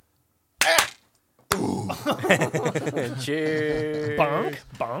Cheers. Bonk,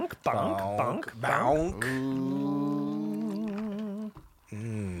 bonk, bonk, bonk, bonk.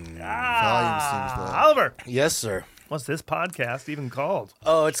 Volume seems low. Oliver, Yes, sir. what's this podcast even called?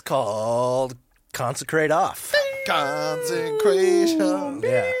 Oh, it's called Consecrate Off. Consecration.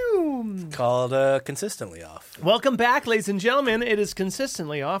 Yeah. Called Consistently Off. Welcome back, ladies and gentlemen. It is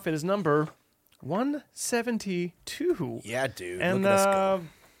consistently off. It is number 172. Yeah, dude. And Look at us go.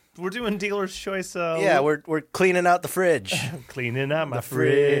 we're doing dealer's choice. Yeah, we're cleaning out the fridge. Cleaning out my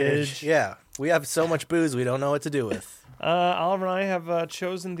fridge. Yeah. We have so much booze we don't know what to do with. Oliver and I have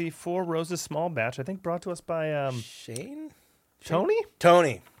chosen the Four Roses small batch. I think brought to us by Shane? Tony.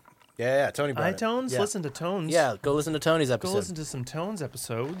 Tony. Yeah, Tony brought it. iTones. Yeah. Listen to Tones. Yeah, go listen to Tony's Go episode. listen to some Tones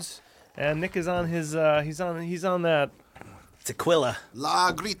episodes. And Nick is on his. He's on that. Tequila.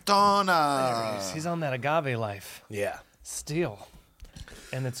 La Gritona. He's on that agave life Yeah. still,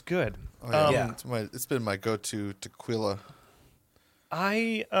 and it's good. Oh, yeah. Yeah. It's been my go-to tequila.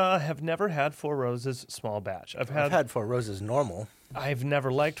 I have never had Four Roses small batch. I've had Four Roses normal. I've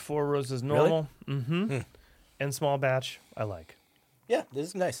never liked Four Roses normal. Mm-hmm. And small batch, I like. Yeah, this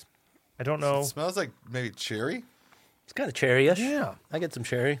is nice. I don't know. It smells like maybe cherry. It's kind of cherry-ish. Yeah. I get some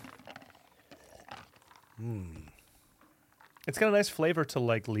cherry. It's got a nice flavor to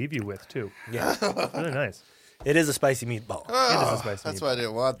like leave you with too. Yeah. It's really nice. It is a spicy meatball. It is a spicy That's meatball. why I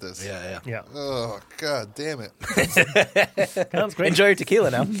didn't want this. Yeah. Yeah. Oh, God damn it. Sounds great. Enjoy your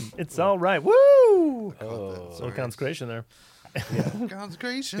tequila now. It's all right. Woo! Oh. So consecration there.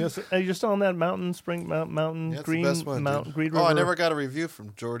 Consecration. Yes, you're still on that mountain Yeah, it's green the best one, mountain dude. Green River. Oh, I never got a review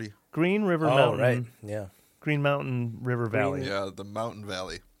from Jordy. Green River Oh, Mountain. right. Yeah. Green Mountain River Valley. Yeah, the Mountain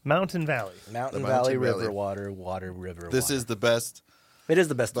Valley. Mountain Valley. Mountain The Valley Mountain River Valley. water river. This water. is the best It is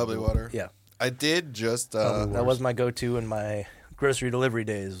the best bubbly of the- water. Yeah. I did just That was my go-to in my grocery delivery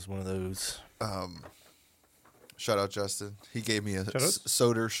days. Was one of those. shout out Justin. He gave me a Shout out.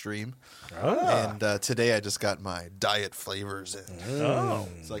 soda stream, Ah. and today I just got my diet flavors in. Oh.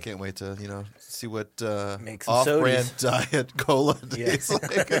 So I can't wait to see what Make some off-brand diet cola tastes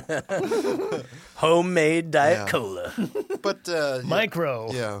like. Homemade Diet Yeah. Cola. But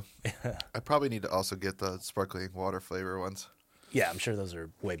Micro. yeah, I probably need to also get the sparkling water flavor ones. Yeah, I'm sure those are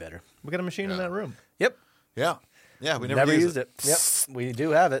way better. We got a machine in Yeah. that room. Yep. Yeah, we Never used used it. Yep. We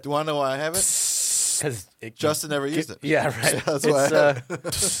do have it. Do you want to know why I have it? Because Justin never used it. Yeah, right. That's it's, why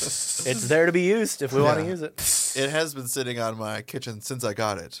it's there to be used if we want to Yeah. use it. It has been sitting on my kitchen since I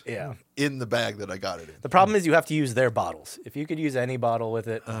got it. Yeah. In the bag that I got it in. The problem is you have to use their bottles. If you could use any bottle with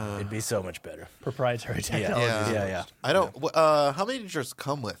it, it'd be so much better. Proprietary technology. Yeah. I don't. How many did yours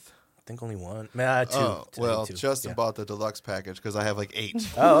come with? I think only one. Two. Oh, Today, well, two. Justin Yeah. bought the deluxe package because I have like 8.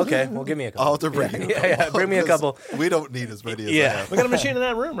 Oh, okay. Well, give me a couple. I'll have to bring you. Yeah, bring me a 'cause couple. We don't need as many as Yeah. I have. We got a machine in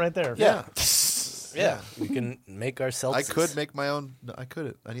that room right there. Yeah. Yeah. We can make our seltzers. I could make my own. No, I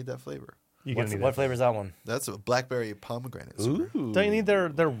couldn't. I need that flavor. You What, gonna need what that. flavor is that one? That's a blackberry pomegranate. Ooh. Don't you need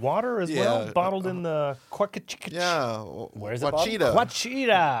their water as well? Yeah. Bottled in the Yeah. Where's it Wachita.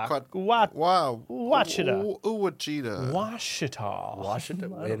 Wachita. Wow. Wachita. Wachita. Washita.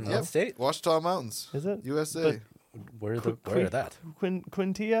 Washington in Yep. what state? Washita Mountains. Is it? USA. Where are Quin- that?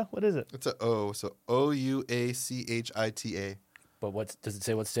 Quintia? What is it? It's a O. So Ouachita. But what does it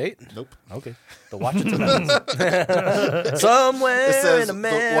say? What state? Nope. Okay, the Washington Mountains. Somewhere It says in the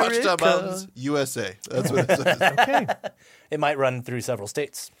America. Wachita Mountains, USA. That's what it says. Okay. It might run through several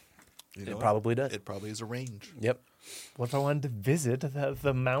states. You know It what? probably does. It probably is a range. Yep. What if I wanted to visit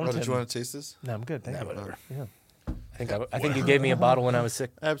the mountain? Oh, did you want to taste this? No, I'm good. Thank Nah, you. whatever. Yeah. I think you gave me a bottle when I was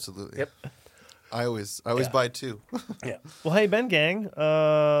sick. Absolutely. Yep. I always Yeah. buy 2. Yeah. Well, hey, Ben Gang. We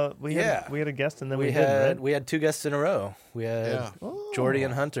Yeah. had a guest and then We we had didn't, we had 2 guests in a row. We had Yeah. Jordy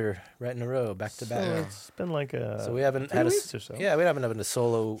and Hunter right in a row, back to So back. it's been like a. So we haven't 3 had weeks or so. Yeah, we haven't had a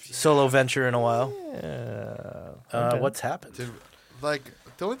solo venture in a while. Yeah. Okay. What's happened? Did, like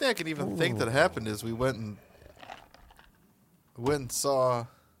the only thing I can even think that happened is we went and saw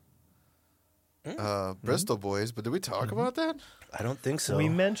Bristol Boys. But did we talk about that? I don't think so. We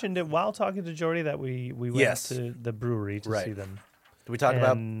mentioned it while talking to Jordy that we went Yes. to the brewery to Right. see them. Did we talk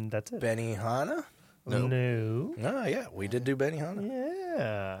about And that's it. Benihana? No. No. Oh, yeah, we did do Benihana.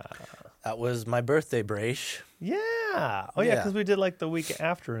 Yeah. That was my birthday brace. Yeah. Oh, yeah, Yeah. because we did like the week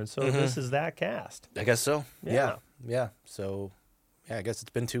after, and so this is that cast. I guess so. Yeah. Yeah. So, yeah, I guess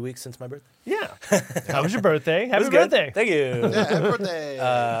it's been 2 weeks since my birthday. Yeah. How was your birthday? It Happy was good. birthday. Thank you. Yeah, happy birthday.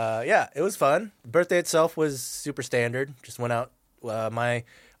 Yeah, it was fun. Birthday itself was super standard. Just went out. My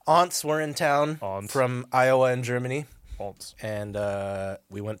aunts were in town Aunts. from Iowa and Germany, Aunts. and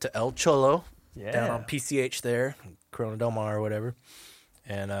we went to El Cholo down Yeah. on PCH there, Corona Del Mar or whatever.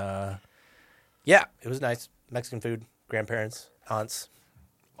 And Yeah, it was nice. Mexican food, grandparents, aunts,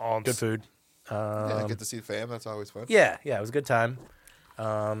 Aunts. good food. Yeah, get to see fam. That's always fun. Yeah, it was a good time.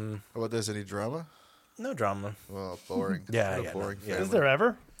 How about there's any drama? No drama. Well, boring. Yeah, What a yeah, boring. no, yeah. family. Is there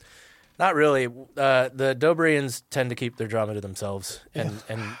ever? Not really. The Dobrians tend to keep their drama to themselves and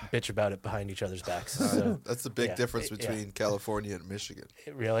bitch about it behind each other's backs. So That's the big Yeah, difference yeah. between California and Michigan.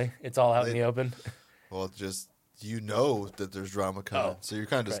 really, it's all out in They- the open. Well, just that there's drama coming, Oh, so you're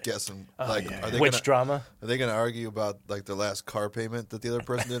kind of just right. guessing. Like, yeah. are they Which gonna, drama? Are they going to argue about like the last car payment that the other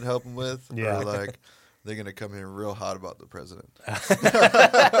person didn't help them with? Yeah. Or like they're going to come in real hot about the president?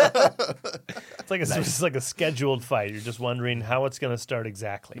 It's like it's like a scheduled fight. You're just wondering how it's going to start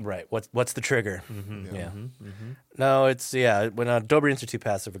exactly. Right. What's the trigger? Yeah. Yeah. No, it's when Dobrians are too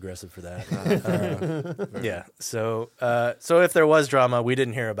passive aggressive for that. Yeah. So if there was drama, we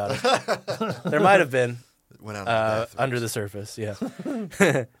didn't hear about it. There might have been Went out in the bathroom. under the surface. Yeah.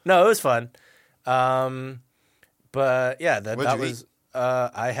 No, it was fun. But yeah, that What'd you was.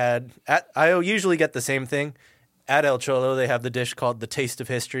 I usually get the same thing. At El Cholo, they have the dish called the Taste of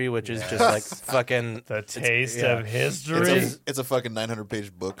History, which is just like fucking The taste yeah. of history. It's a fucking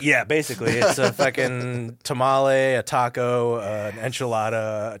 900-page book. Yeah, basically, it's a fucking tamale, a taco, an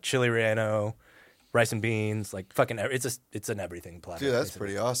enchilada, a chili relleno, rice and beans, like fucking. It's an everything platter. Dude, that's basically.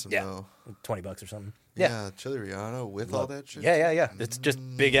 pretty awesome, Yeah. though. $20 or something. Yeah, chili relleno with all that shit. Yeah. It's just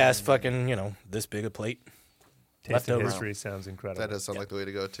big ass fucking this big a plate. Taste of leftovers. history sounds incredible. That does sound like the way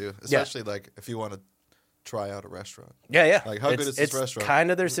to go, too. Especially, like, if you want to try out a restaurant. Yeah. Like, how good is this it's restaurant?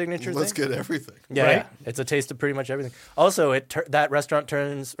 kind of their signature Let's thing. get everything. Yeah, Right? yeah, it's a taste of pretty much everything. Also, that restaurant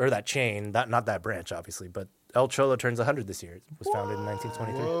turns, or that chain, not that branch, obviously, but El Cholo turns 100 this year. It was founded in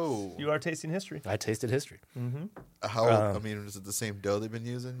 1923. Whoa. You are tasting history. I tasted history. How, I mean, is it the same dough they've been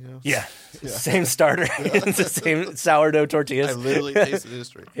using, you know? Yeah, same starter. It's the same sourdough tortillas. I literally tasted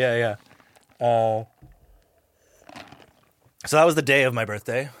history. Yeah. So that was the day of my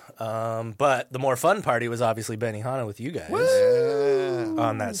birthday. But the more fun party was obviously Benihana with you guys Yeah.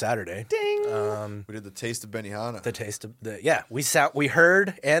 on that Saturday. Ding. We did the taste of Benihana. The taste of we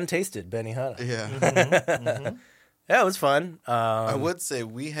heard and tasted Benihana. Yeah. Yeah, it was fun. I would say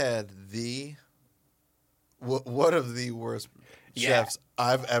we had one of the worst chefs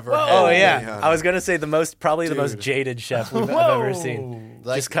I've ever had. Oh at yeah, Benihana. I was gonna say the most Dude. jaded chef I've ever seen.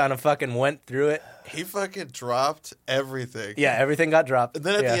 Like- Just kind of fucking went through it. He fucking dropped everything. Yeah, everything got dropped. And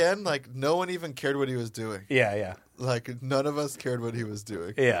then at yeah. the end, like, no one even cared what he was doing. Yeah. Like, none of us cared what he was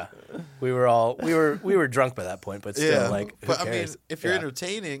doing. Yeah, we were drunk by that point, but still, Yeah. like, who but I mean, cares? if you're Yeah.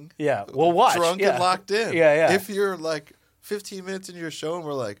 entertaining, Yeah, well, watch. drunk yeah. and locked in. Yeah. If you're like 15 minutes into your show and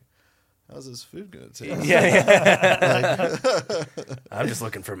we're like, how's this food gonna taste? Yeah. I'm just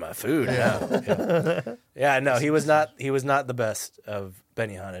looking for my food. Yeah. No, he was not the best of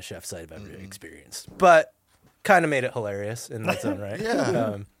Benihana chefs I've ever experienced, but kind of made it hilarious in its own right.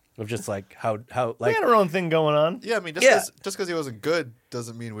 Yeah. Of just like how We like. had our own thing going on. Yeah, I mean, Yeah. just because he wasn't good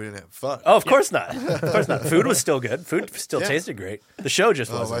doesn't mean we didn't have fun. Oh, of course not. Of course not. Food was still good. Food still Yeah. tasted great. The show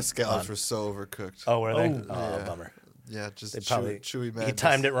just Oh, wasn't. my scallops fun. were so overcooked. Oh, were they? Oh. Oh, Yeah. bummer. Yeah, just They probably chewy He madness.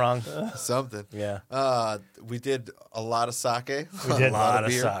 timed it wrong. Something. Yeah. We did a lot of sake. We did. A lot of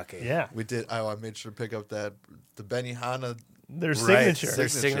beer. sake. Yeah. We did. Oh, I made sure to pick up the Benihana. Their Right. signature. Their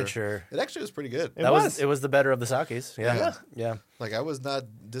signature. It actually was pretty good. It That was. was it was the better of the sakes. Yeah. Yeah. Like, I was not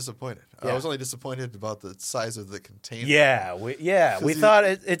disappointed. Yeah. I was only disappointed about the size of the container. Yeah. We you- thought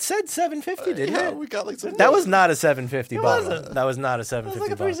it said 750, didn't Yeah, it? we got like some. That was not a 750 bottle. wasn't. That was not a It was 750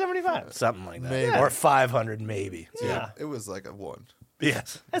 like a bottle. 375. Something like that. Maybe. Or 500 maybe. Yeah. It was like a 1.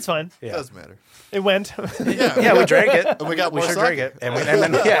 Yes. That's fine. It Yeah. doesn't matter. It went. Yeah, we drank it. And we got more sure sake. drank it.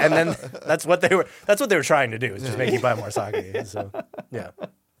 And then that's what they were trying to do, is just make you buy more sake. So, yeah.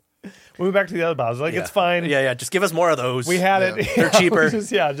 We went back to the other bottles. Like, Yeah. it's fine. Yeah. Just give us more of those. We had Yeah. it. They're cheaper.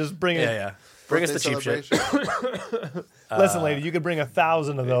 just bring it. Yeah. Bring us the Birthday cheap shit. celebration. Listen, lady, you could bring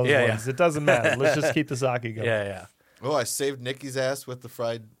 1,000 of those Yeah, ones. It doesn't matter. Let's just keep the sake going. Yeah. Oh, I saved Nikki's ass with the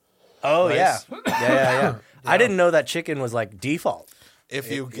fried. Oh, Rice. yeah. I didn't know that chicken was like default. If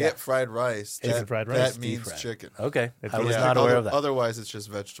you get fried rice, It's that, fried rice. that It's means deep fried. chicken. Okay. It's I was deep not aware of that. Otherwise, it's just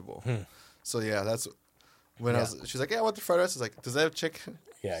vegetable. So yeah, that's when I was. She's like, "Yeah, I want the fried rice." I was like, "Does that have chicken?"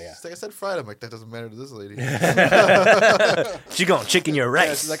 Yeah. She's like, "I said fried." I'm like, "That doesn't matter to this lady." She gonna chicken your Yeah,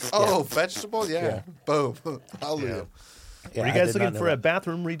 rice. she's like, "Oh, vegetable? Yeah, boom, hallelujah." Yeah, Were you I guys did looking not know for a that.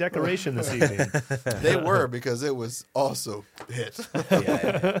 bathroom redecoration this evening? They were because it was also hit.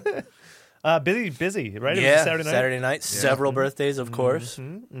 Yeah. Busy, right? It was Yeah, a Saturday night. Several birthdays, of course.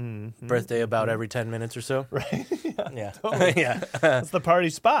 Birthday about every 10 minutes or so. Right. Yeah, yeah, That's the party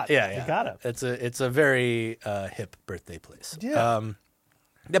spot. yeah. You got it. It's a very hip birthday place. Yeah.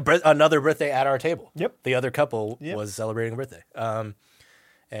 Another birthday at our table. Yep. The other couple Yep. was celebrating a birthday.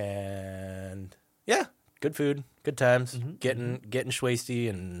 And yeah, good food, good times, getting schwasty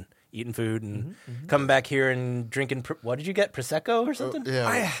and eating food and coming back here and drinking. What did you get? Prosecco or something?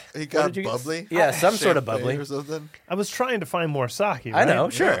 Yeah, he What got did you get? bubbly. Yeah, some sort of Champagne bubbly. or something. I was trying to find more sake. Right? I know,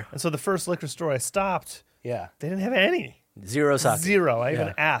 sure. Yeah. And so the first liquor store I stopped, Yeah, they didn't have any. zero sake. Zero. I even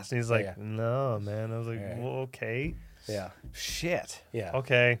Yeah. asked. And he's like, Yeah. no, man. I was like, Yeah. well, okay. Yeah, Shit. Yeah.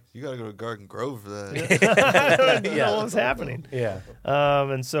 Okay. You gotta go to Garden Grove for that. I don't Yeah. know what was happening. yeah.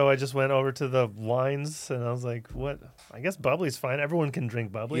 And so I just went over to the wines, and I was like, what? I guess bubbly's fine. Everyone can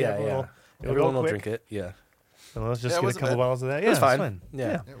drink bubbly. Yeah, Everyone yeah. will- it'll Everyone go will quick. drink it. Yeah, And let's just Yeah, it get a wasn't couple bad. bottles of that. Yeah, was it's fine. fine. Yeah.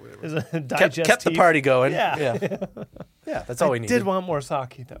 Yeah, whatever. It was a kept the digestive. party going. Yeah. yeah. That's all we I needed. did want more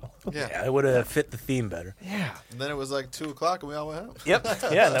sake, though. Yeah. Yeah, it would have fit the theme better. Yeah. And then it was like 2:00 and we all went home. Yep.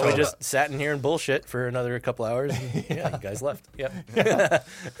 Yeah, and then we just sat in here and bullshit for another couple hours. And, yeah, you guys left. Yep.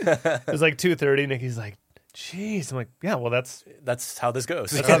 It was like 2:30. Nikki's like, "Jeez." I'm like, "Yeah, well, that's That's how this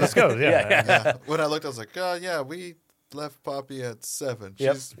goes. how this goes." Yeah. Yeah. When I looked, I was like, yeah, we left Poppy at 7.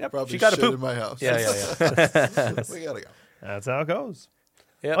 Yep. She's Yep. probably She gotta shit poop. in my house. Yeah. We gotta go. That's how it goes.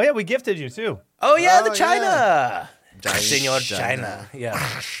 Yep. Oh yeah, we gifted you too. Oh yeah, Oh, the China. Senor China. China.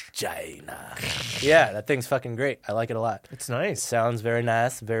 Yeah. China. Yeah, that thing's fucking great. I like it a lot. It's nice. Sounds very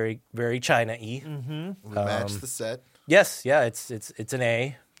nice, very very China-y. We matched the set. Yes, yeah, it's an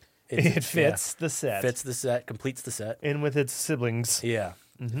A. It fits the yeah, set. fits the set, completes the set. in with its siblings. Yeah.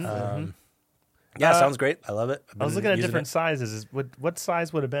 Mm-hmm. Yeah, sounds great. I love it. I was been looking at using different it. sizes. What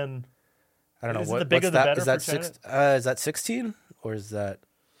size would have been? I don't know Is it what the bigger what's the that? better Is that for six? Is that 16 or is that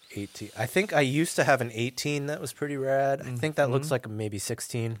 18? I think I used to have an 18 that was pretty rad. I think that looks like maybe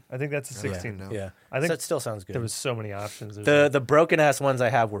 16. I think that's a 16. No. Yeah, I think that still sounds good. There was so many options. There's the broken ass ones I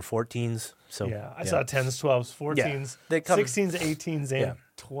have were 14s. So yeah, I saw 10s, 12s, 14s, They come- 16s, 18s, and Yeah.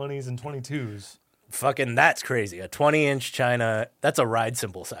 20s and 22s. fucking that's crazy. A 20-inch China. That's a ride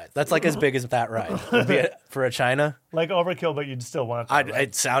cymbal size. That's like as big as that ride would be for a China. Like overkill, but you'd still want that, right?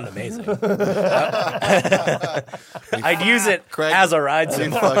 It'd sound amazing. I'd use it Craig, as a ride We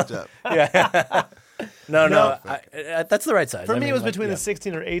cymbal. fucked up. No. That's the right size. For I me, mean, it was like, between yeah. the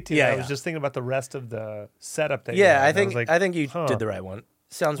 16 or 18. Yeah, I yeah. was just thinking about the rest of the setup that you Yeah, had, I and was think like, you huh. did the right one.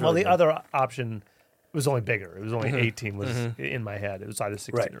 Sounds Well, really the good. other option was only bigger. It was only 18 was in my head. It was either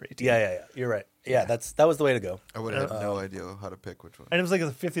 16 right. or 18. Yeah. You're right. Yeah, that was the way to go. I would have had no idea how to pick which one. And it was like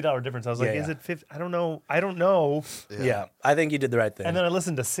a $50 difference. I was like, Yeah, is yeah. it 50? I don't know. I don't know. Yeah. I think you did the right thing. And then I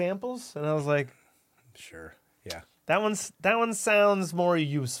listened to samples, and I was like, Sure. Yeah. that one sounds more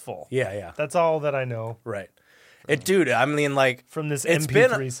useful. Yeah. That's all that I know Right. Dude, I mean, like, from this it's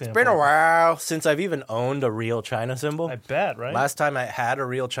MP3 sample. been a while since I've even owned a real China cymbal. I bet, right? Last time I had a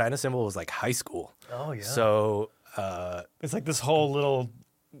real China cymbal was like high school. oh yeah. So, it's like this whole little.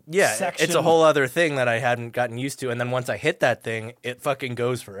 yeah, Section. it's a whole other thing that I hadn't gotten used to. And then once I hit that thing, it fucking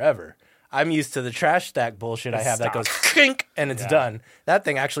goes forever. I'm used to the trash stack bullshit I have that goes kink and it's Yeah. done. That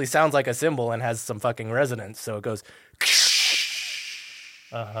thing actually sounds like a cymbal and has some fucking resonance. So it goes,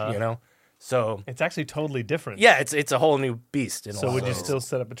 you know? So It's actually totally different. yeah, it's a whole new beast. In a So lot would of you ways. still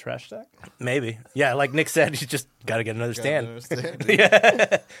set up a trash stack? Maybe. Yeah, like Nick said, you just got to get another Gotta stand. understand.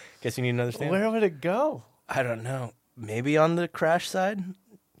 Yeah. Guess you need another stand. Where would it go? I don't know. Maybe on the crash side?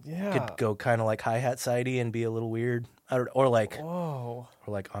 Yeah. Could go kind of like hi-hat sidey and be a little weird. Or like Whoa.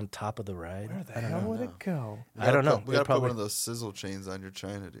 on top of the ride. Where the hell would it go? I don't know. We gotta It put one of those sizzle chains on your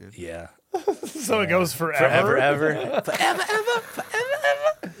China, dude. Yeah. So it goes forever. Forever, ever. Forever,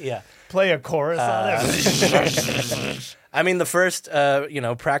 ever. Yeah. Play a chorus on it. I mean, the first,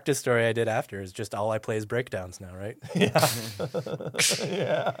 practice story I did after is just all I play is breakdowns now, right? Yeah.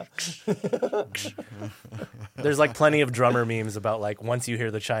 There's like plenty of drummer memes about like once you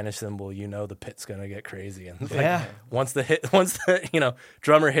hear the China cymbal, you know the pit's gonna get crazy, and like, Yeah. once the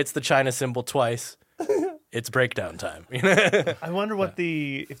drummer hits the China cymbal twice, it's breakdown time. I wonder what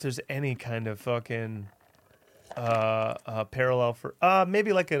if there's any kind of fucking parallel for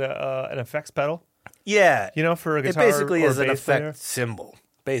maybe like an effects pedal, Yeah, for a it guitar. basically or is an bass effect player. symbol,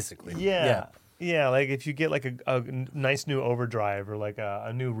 basically. Yeah, like if you get like a nice new overdrive or like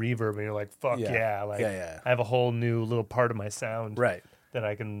a new reverb, and you're like, fuck Yeah. yeah, like Yeah. I have a whole new little part of my sound Right.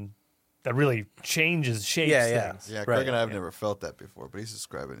 that really changes shapes Yeah. things. Yeah, Right, Craig and I have yeah. never felt that before, but he's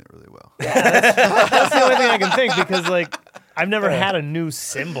describing it really well. That's the only thing I can think, because like I've never had a new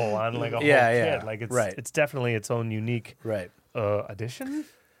cymbal on like a whole Yeah. kit. Like Right. it's definitely its own unique Right. addition. Or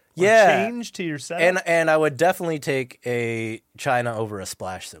Yeah. change to your setup. And I would definitely take a China over a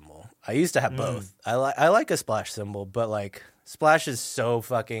splash cymbal. I used to have both. I like a splash cymbal, but like Splash is so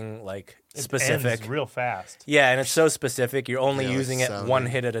fucking like It specific. ends real fast. Yeah, and it's so specific. You're only Yeah, like using it sounding. one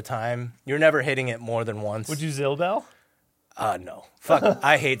hit at a time. You're never hitting it more than once. Would you Zilbell? No. Fuck.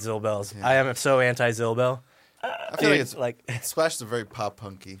 I hate Zilbells. I am so anti Zilbell. I feel like it's like Splash is very pop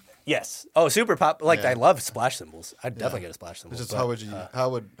punky. yes. Oh, super pop. Like Yeah. I love splash cymbals. I'd definitely get a splash cymbal. It's just but, how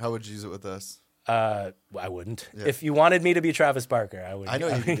would you use it with us? I wouldn't. Yeah. If you wanted me to be Travis Barker, I would. I know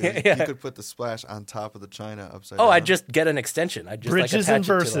you could. Yeah. You could put the Splash on top of the China upside Oh, down. I'd just get an extension. I'd just Bridges like, and attach it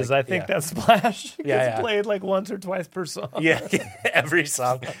to, verses. like, I think yeah. that Splash gets Yeah. played like once or twice per song. Yeah, every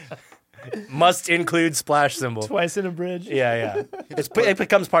song must include splash cymbal. Twice in a bridge. Yeah. It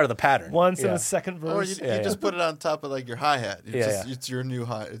becomes part of the pattern. Once in Yeah. a second verse. Or you Yeah, just put it on top of like your hi hat. Yeah. It's your new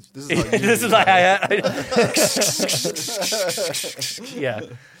hi. This is how you This use is my it. hi-hat. Yeah,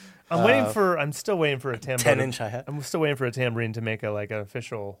 I'm still waiting for a tambourine. 10-inch hi-hat. I'm still waiting for a tambourine to make an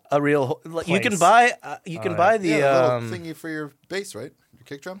official. A real. You can Place. buy. You can buy the. Yeah, the little thingy for your bass, right? Your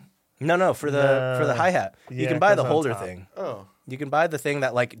kick drum. No, for the hi hat. You Yeah, can it buy the goes on holder top. thing. Oh, You can buy the thing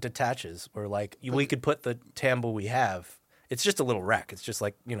that like detaches, or like we could put the tambo we have. It's just a little rack. It's just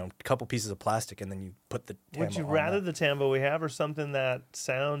like a couple pieces of plastic, and then you put the. Tambo Would you on rather that. the tambo we have or something that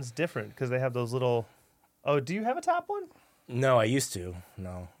sounds different? Because they have those little. Oh, do you have a top one? No, I used to.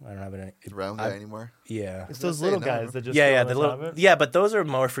 No, I don't have any. the round guy anymore. Yeah. It's gonna those say, little no. guys that just Yeah, go yeah, on the top of little, it. yeah, but those are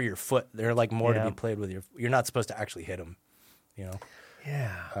more for your foot. They're like more Yeah. to be played with your. You're not supposed to actually hit them. Yeah.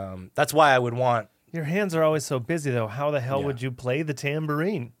 That's why I would want Your hands are always so busy, though. How the hell Yeah. would you play the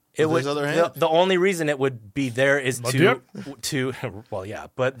tambourine? it. With Would his other hand? the only reason it would be there is My to well, yeah,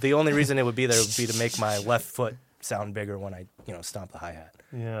 but the only reason it would be there would be to make my left foot sound bigger when I stomp the hi hat.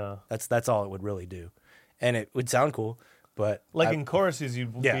 Yeah. That's all it would really do, and it would sound cool, but Like in choruses,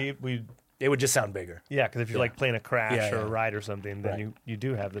 you'd Yeah. we it would just sound bigger. yeah, because if you're like playing a crash Yeah, or a yeah. ride or something, then Right. you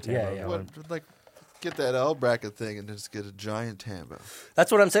do have the Yeah, tambo yeah. going. What, get that L bracket thing and just get a giant tambo.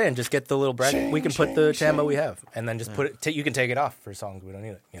 That's what I'm saying. Just get the little bracket. We can put the tambo we have, and then just put it. You can take it off for songs we don't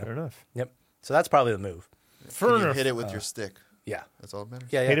need it. Fair enough. Yep. So that's probably the move. Can you Fair hit it with your stick. Yeah. That's all that matters.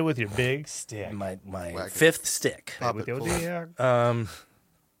 Yeah. Hit it with your big stick. My Whack it. fifth stick. Pop With it, your pull it, dick.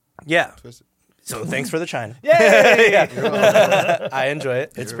 Yeah. twist it. So thanks for the china. Yay! I enjoy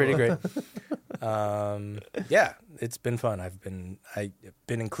it. It's pretty great. Yeah, it's been fun. I've been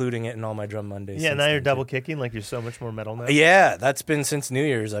including it in all my Drum Mondays. Yeah, since now you're then, double too. kicking like you're so much more metal now. Yeah, that's been since New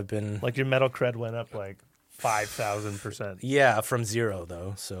Year's. I've been Like your metal cred went up like 5,000%. yeah from 0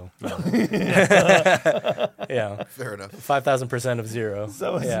 though. So yeah, Fair enough. 5,000% of 0.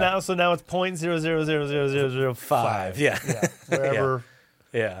 So it's yeah. now it's 0.0000005. 5. Yeah. Yeah. Wherever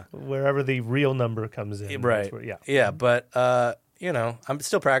Yeah. wherever the real number comes in. that's Right. where- yeah. Yeah, but I'm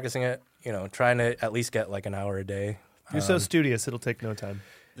still practicing it. Trying to at least get like an hour a day. You're so studious, it'll take no time.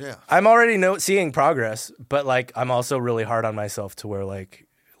 Yeah. I'm already seeing progress, but like I'm also really hard on myself to where like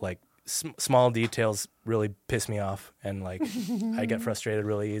small details really piss me off, and like I get frustrated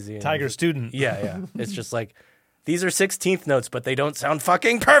really easy. And Tiger student. Yeah. It's just like these are 16th notes, but they don't sound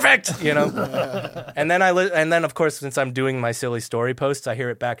fucking perfect, And then and then of course, since I'm doing my silly story posts, I hear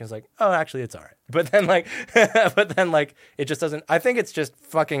it back and it's like, oh, actually, it's all right. But then like, it just doesn't. I think it's just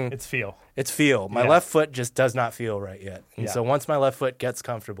fucking. It's feel. It's feel. My Yeah. left foot just does not feel right yet. And Yeah. so once my left foot gets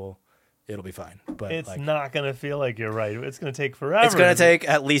comfortable, it'll be fine. But It's like, not going to feel like you're right. It's going to take forever. it's going to take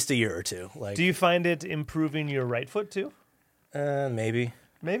at least a year or two. Like, Do you find it improving your right foot too? maybe.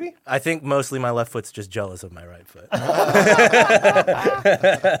 Maybe? I think mostly my left foot's just jealous of my right foot.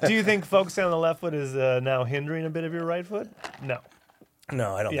 Do you think focusing on the left foot is now hindering a bit of your right foot? No.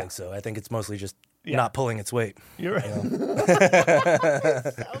 No, I don't Yeah. think so. I think it's mostly just Yeah. not pulling its weight. You're right.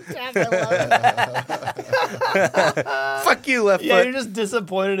 Fuck you, left Yeah, foot. you're just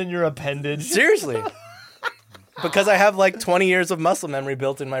disappointed in your appendage. Seriously. Because I have like 20 years of muscle memory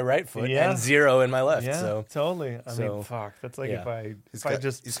built in my right foot Yeah. and 0 in my left. Yeah, So totally. I so- mean, fuck. That's like yeah. if I got-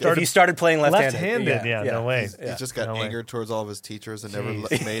 just he's got- if started you started playing left-handed. left-handed, yeah, no way. He's just got No way. anger towards all of his teachers and never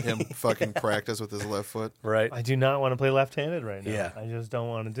Jeez. made him fucking practice with his left foot. Right. I do not want to play left-handed right now. Yeah. I just don't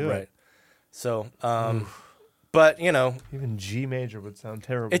want to do Right. it. So, but Even G major would sound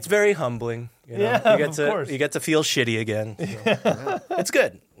terrible. it's very humbling. Yeah, you get of to course. you get to feel shitty again. So. It's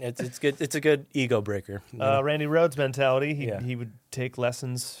good. It's good. It's a good ego breaker. Randy Rhodes mentality. Yeah. He would take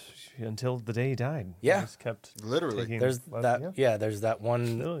lessons until the day he died. Yeah. He just kept Literally. taking There's lessons. that. Yeah, there's that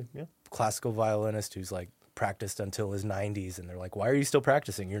one Literally, yeah. classical violinist who's like practiced until his 90s, and they're like, "Why are you still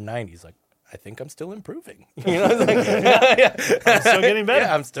practicing? You're 90s." Like, I think I'm still improving. It's like, I'm still getting better.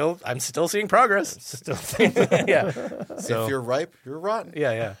 yeah, I'm still seeing progress. Still Yeah. So If you're ripe, you're rotten.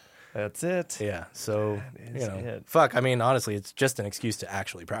 yeah. That's it. Yeah. So, is it. fuck. I mean, honestly, it's just an excuse to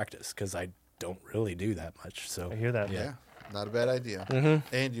actually practice because I don't really do that much. So I hear that. Yeah. Not a bad idea.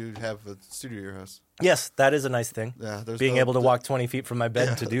 Mm-hmm. And you have a studio at your house. Yes, that is a nice thing. Yeah, there's Being able to walk 20 feet from my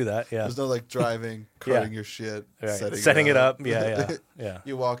bed to do that. Yeah. There's no like driving, cutting your shit, Right. setting it up. Yeah.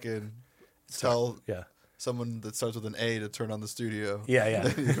 You walk in, tell Yeah. someone that starts with an A to turn on the studio. Yeah.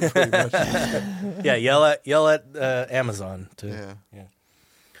 You can pretty much, Yeah. Yell at Amazon to.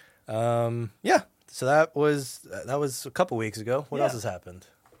 Yeah. So that was a couple weeks ago. What else has happened?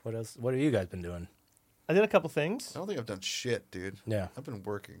 What have you guys been doing? I did a couple things. I don't think I've done shit, dude. Yeah. I've been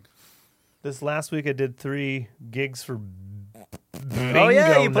working. This last week I did 3 gigs for Oh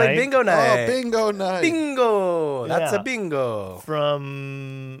yeah, you night. played bingo night. Oh, bingo night. Bingo. That's Yeah. a bingo.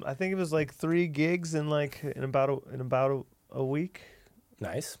 From I think it was like 3 gigs in about a week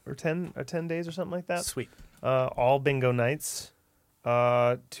Nice. or 10 days or something like that. Sweet. All bingo nights.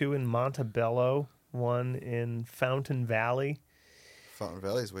 2 in Montebello, 1 in Fountain Valley, Fountain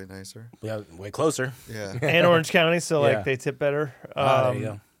Valley's way nicer. Yeah, way closer. Yeah. and Orange County, so Yeah. like they tip better. There you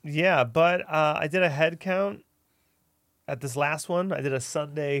go. Yeah, but I did a head count at this last one. I did a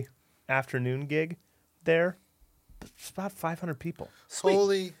Sunday afternoon gig there. It's about 500 people. Sweet.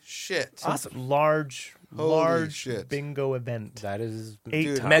 Holy shit. Awesome. Large Holy shit. bingo event. That is 8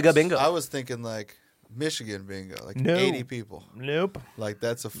 Dude, tops. mega bingo. I was thinking like Michigan bingo, like No. 80 people. Nope. Like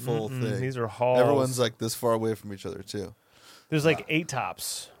that's a full thing. These are halls. Everyone's like this far away from each other too. There's like 8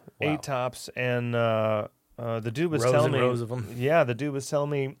 tops. Wow. 8 tops, and the dude was Rows telling and me, rows of them. Yeah, the dude was telling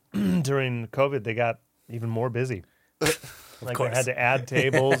me during COVID they got even more busy. Like course. they had to add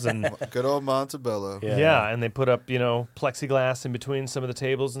tables and Good old Montebello. yeah, and they put up plexiglass in between some of the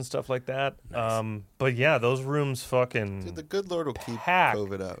tables and stuff like that. But yeah, those rooms fucking Dude, the good Lord will keep pack.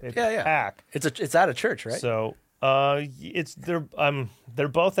 COVID out. They Yeah. pack. It's at a church, right? So they're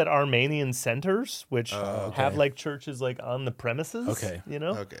both at Armenian centers, which have like churches like on the premises. Okay.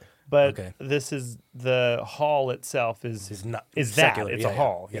 Okay. But Okay. this is the hall itself is not that secular. it's Yeah, a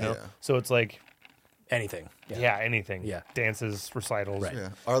hall, you yeah. know. Yeah. So it's like Anything. anything. Yeah. Dances, recitals, Right. Yeah.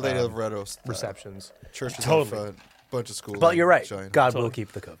 Our Lady of Red receptions. Church is Totally. out front. Bunch of schools. But you're right. China. God will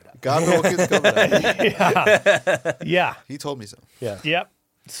keep the COVID out. God will keep the COVID out. Yeah. He told me so. Yeah. Yep.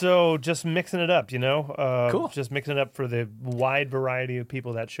 So just mixing it up, Cool. Just mixing it up for the wide variety of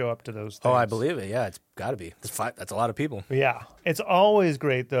people that show up to those things. Oh, I believe it. Yeah, it's got to be. That's a lot of people. Yeah. It's always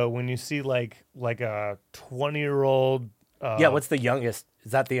great though when you see like a 20-year-old. Yeah. What's the youngest?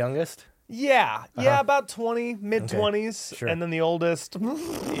 Is that the youngest? Yeah, about 20, mid-20s, sure. and then the oldest,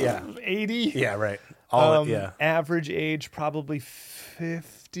 Yeah. 80. Yeah. Right. Average age probably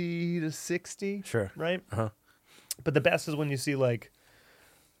 50 to 60. Sure. Right? Uh-huh. But the best is when you see like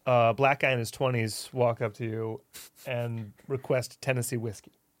a black guy in his 20s walk up to you and request Tennessee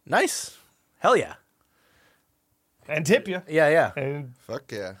whiskey Nice. Hell yeah. and tip you. Yeah. And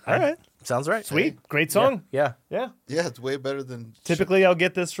Fuck yeah. all right, Sounds right. sweet, great song. Yeah. Yeah. Yeah, it's way better than Typically, I'll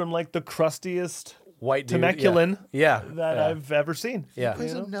get this from like the crustiest White dude. Temecula'n Yeah. that yeah. I've ever seen. Yeah.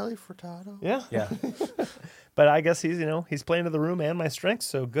 Plays a Nelly Furtado. Yeah. Yeah. But I guess he's playing to the room and my strengths,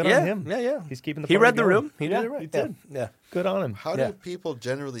 so good Yeah. on him. Yeah. He's keeping the He party read the going. room. He Yeah, did it right. He did. Yeah. Good on him. How Yeah. do people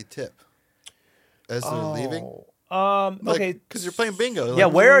generally tip? As they're leaving? Okay. Because you're playing bingo. Yeah.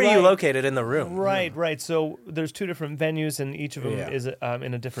 Like, Where are you Right. located in the room? Right. So there's 2 different venues, and each of them Yeah. is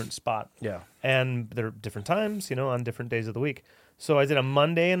in a different spot. Yeah. And they're different times, on different days of the week. So I did a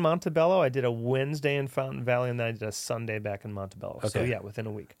Monday in Montebello, I did a Wednesday in Fountain Valley, and then I did a Sunday back in Montebello. So Okay. yeah, within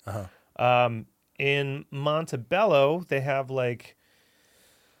a week. Uh-huh. In Montebello, they have like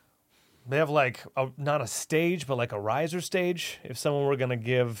not a stage, but like a riser stage. If someone were going to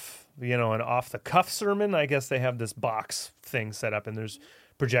give, an off the cuff sermon, I guess they have this box thing set up, and there's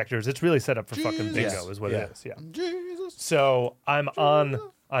projectors. It's really set up for fucking bingo, Jesus. is what Yeah. it is. Yeah. Jesus. So I'm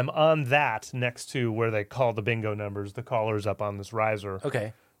on that next to where they call the bingo numbers. The caller's up on this riser.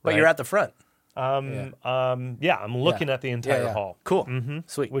 Okay. But Right. you're at the front. I'm looking at the entire Yeah. hall. Cool. Mm-hmm.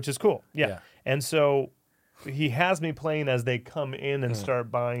 Sweet. Which is cool. Yeah. Yeah. And so he has me playing as they come in and start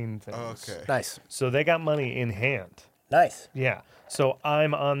buying things. Okay. Nice. So they got money in hand. Nice. Yeah. So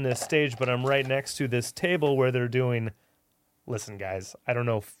I'm on this stage, but I'm right next to this table where they're doing. Listen, guys, I don't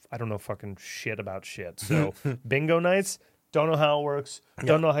know fucking shit about shit. So bingo nights, don't know how it works.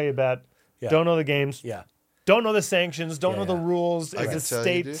 Don't know how you bet. Yeah. Don't know the games. Yeah. Don't know the sanctions. Don't Yeah, know the yeah. rules. I Is can it tell you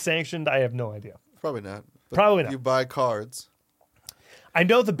state do. sanctioned? I have no idea. Probably not. But Probably not. You buy cards. I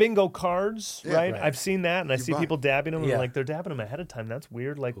know the bingo cards, Yeah. right? Right. I've seen that, and I see buy. people dabbing them, Yeah. and like they're dabbing them ahead of time. That's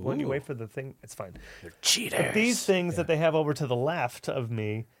weird. Like when you Ooh. wait for the thing, it's fine. You're cheaters. But these things that they have over to the left of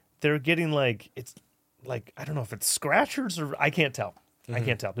me, they're getting it's like I don't know if it's scratchers or I can't tell. I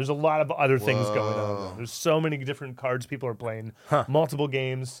can't tell. There's a lot of other things going on. Though. There's so many different cards people are playing, multiple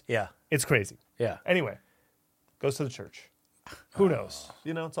games. Yeah. It's crazy. Yeah. Anyway, goes to the church. Who knows?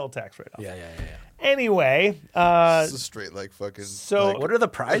 You know, it's all tax write-off. Yeah. Anyway, This is straight like fucking. so- like, What are the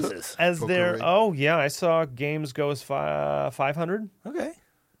prizes? as Poker there, rate. oh yeah, I saw games go as 500. Okay.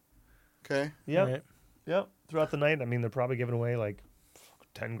 okay. Yep, Right. yep. Throughout the night, I mean, they're probably giving away like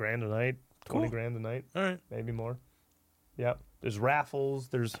 10 grand a night, 20 Cool. grand a night, All right. maybe more. Yep. There's raffles.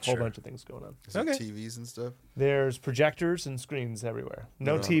 There's a whole Sure. bunch of things going on. Is there Okay. TVs and stuff? There's projectors and screens everywhere.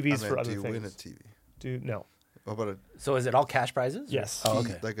 No TVs I for meant, other do you win a things. TV? No. How about a So is it all cash prizes? Yes. Oh,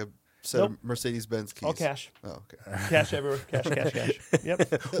 key, okay. like a set Nope. of Mercedes-Benz keys? All cash. Oh, okay. Cash everywhere. Cash.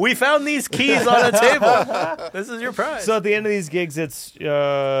 Yep. We found these keys on a table. This is your prize. So at the end of these gigs, it's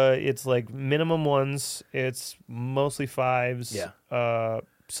like minimum ones. It's mostly fives. Yeah.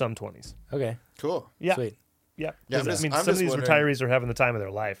 Some 20s. okay. Yeah. Cool. Sweet. Yeah. Yeah, 'Cause, I'm just- I mean, I'm some of just these wondering- retirees are having the time of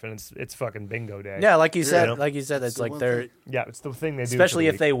their life, and it's fucking bingo day. Yeah, like you said, Yeah. it's the like one they're thing. Yeah, it's the thing they do. for especially the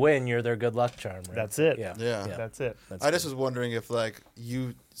if week. they win, you're their good luck charm. Right? That's it. Yeah. Yeah. That's it. That's I just was wondering if like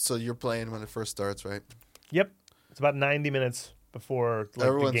so you're playing when it first starts, right? Yep. It's about 90 minutes before like,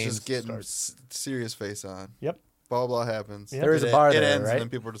 Everyone's the game just getting starts. serious face on. Yep. Blah blah happens. Yeah. There is It a bar it there, ends, right? and then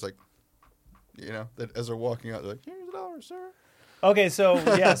people are just like, as they're walking out, they're like, "Here's $1, sir." Okay, so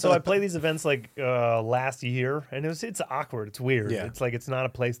yeah, so I play these events like last year, and it's awkward. It's weird. Yeah. It's like it's not a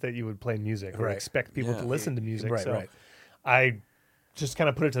place that you would play music or Right. expect people Yeah. to listen to music. Right, so right. I just kind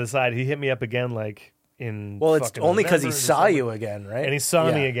of put it to the side. He hit me up again, like in Well, it's fucking only because he November, saw December. you again, right? and he saw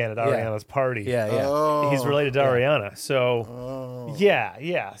me Yeah. again at Yeah. Ariana's party. Yeah, yeah. Oh, He's related to Yeah. Ariana, so. Oh.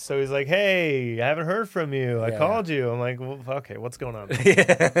 Yeah. So he's like, "Hey, I haven't heard from you. I Yeah. called you." I'm like, well, "Okay, what's going on?"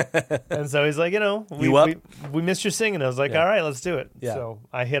 And so he's like, You up?" we missed your singing. I was like, Yeah. "All right, let's do it." Yeah. So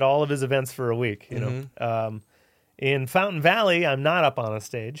I hit all of his events for a week. You know, Mm-hmm. in Fountain Valley, I'm not up on a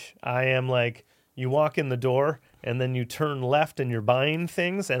stage. I am like, you walk in the door and then you turn left and you're buying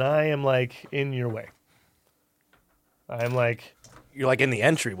things, and I am like in your way. I'm like. You're like in the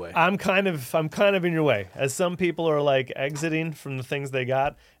entryway. I'm kind of in your way. As some people are like exiting from the things they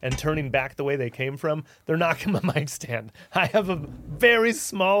got and turning back the way they came from, they're knocking my mic stand. I have a very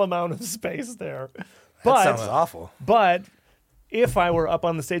small amount of space there. that sounds But awful. if I were up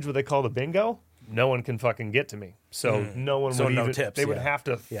on the stage where they call the bingo, no one can fucking get to me. So no one So would no even tips, they would yeah. have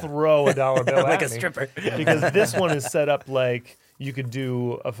to Yeah. throw a dollar bill Like at a me. stripper. Because this one is set up like you could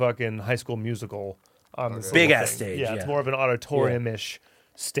do a fucking High School Musical on this Big little ass thing. stage, Yeah, it's yeah. more of an auditorium-ish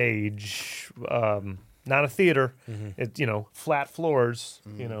stage, not a theater. Mm-hmm. It flat floors,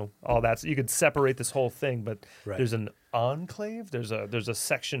 all that. So you could separate this whole thing, but Right. there's an enclave. There's a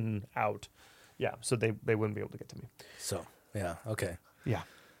section out. Yeah, so they wouldn't be able to get to me. So, yeah, okay. Yeah,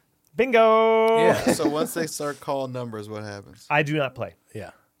 bingo. Yeah. So once they start calling numbers, what happens? I do not play.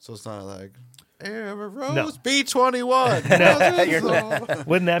 Yeah. So it's not like Air Rose No. B21.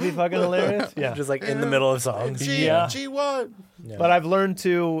 Wouldn't that be fucking hilarious? Yeah. Just like in the middle of songs. Yeah. G1. Yeah. But I've learned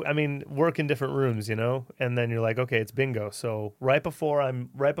to, work in different rooms, and then you're like, okay, it's bingo. So right before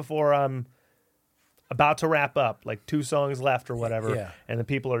I'm about to wrap up, like 2 songs left or whatever, Yeah. and the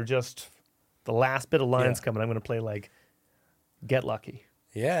people are just the last bit of lines Yeah. coming. I'm going to play like Get Lucky.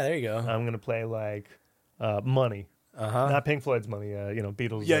 Yeah, there you go. I'm going to play like Money, Uh-huh. not Pink Floyd's Money.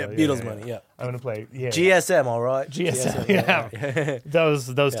 Beatles. Yeah, Beatles Money, yeah. I'm going to play GSM, all right. GSM, yeah.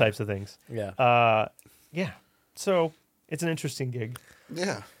 those types of things. Yeah. Yeah. So it's an interesting gig.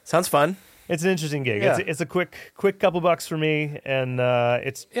 Yeah. Sounds fun. It's an interesting gig. Yeah. It's a quick couple bucks for me, and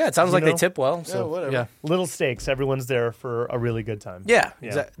it's Yeah, it sounds you like they know, tip well. So, whatever. Yeah. little stakes. Everyone's there for a really good time. Yeah.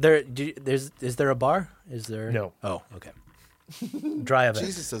 Yeah. Is there a bar? Is there? No. Oh, okay. Dry event.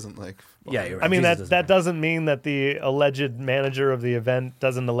 Jesus doesn't like. Yeah, you're right. I mean Jesus that doesn't mean that the alleged manager of the event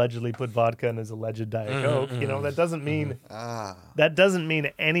doesn't allegedly put vodka in his alleged Diet Coke. That doesn't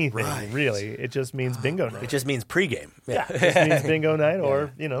mean anything Right. really. It just means bingo night. It just means pregame. Yeah, it just means bingo night,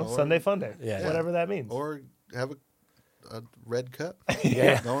 or Or- Sunday fun day. Yeah. Whatever that means. Or have a red cup.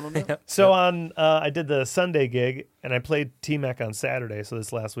 Yeah. No one will know. So I did the Sunday gig, and I played T-Mac on Saturday. So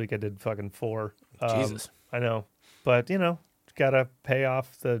this last week I did fucking 4. Jesus. I know, but gotta pay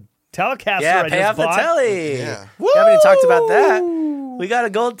off the Telecaster. Yeah, I pay just off the bought. telly. Yeah. We haven't even talked about that. We got a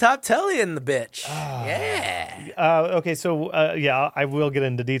gold top telly in the bitch. Ah. Yeah. Okay, so I will get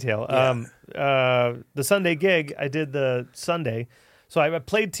into detail. The Sunday gig, I did the Sunday, so I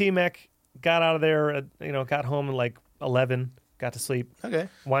played T-Mac, got out of there, got home at like 11, got to sleep. Okay.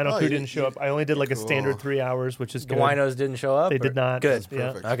 Wino Oh, Crew you- didn't show up. I only did like a cool. standard 3 hours, which is The good. winos didn't show up? They or- did not. Good. That's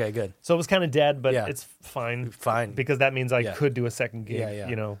perfect. Okay, good. So it was kind of dead, but Yeah. it's fine. Fine. Because that means I Yeah. could do a second gig, Yeah,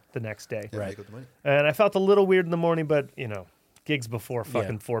 yeah. the next day. Yeah, Right. make up the money. And I felt a little weird in the morning, but, gigs before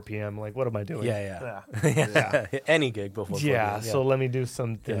fucking Yeah. 4 p.m. Like, what am I doing? Yeah. Yeah. Any gig before. Yeah, 4 p.m. so let me do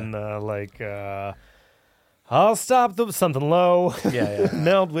something like I'll stop something low. Yeah.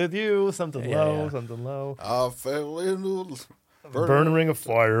 Meld with you, something Yeah, low, yeah. something low. I fell into Burn a ring of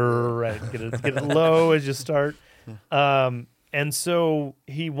fire, right? Get it low as you start. And so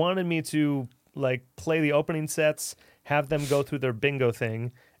he wanted me to like play the opening sets, have them go through their bingo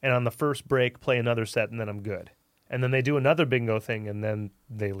thing, and on the first break play another set, and then I'm good. And then they do another bingo thing, and then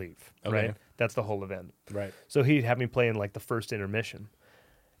they leave. Okay. Right? That's the whole event. Right. So he'd have me play in like the first intermission,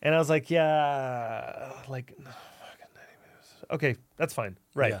 and I was like, yeah, like. Okay, that's fine.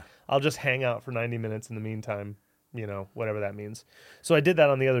 Right. Yeah. I'll just hang out for 90 minutes in the meantime, whatever that means. So I did that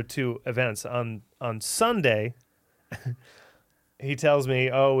on the other two events. On Sunday, he tells me,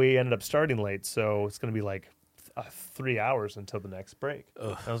 oh, we ended up starting late, so it's going to be like 3 hours until the next break.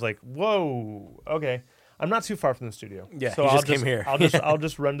 Ugh. I was like, whoa, okay. I'm not too far from the studio. Yeah, so you I'll just came here. I'll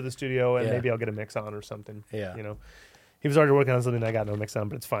just run to the studio and Yeah. maybe I'll get a mix on or something. Yeah. He was already working on something. I got no mix on,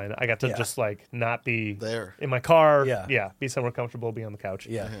 but it's fine. I got to Yeah. just like not be there. in my car. Yeah. Be somewhere comfortable, be on the couch.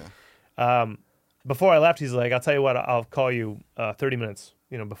 Yeah. Before I left, he's like, I'll tell you what, I'll call you 30 minutes,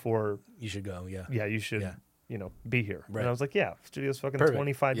 before, You should go. Yeah. you should, Yeah. be here. Right. And I was like, yeah, studio's fucking Perfect.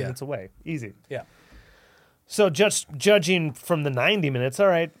 25 Yeah. minutes away. Easy. Yeah. So just judging from the 90 minutes, all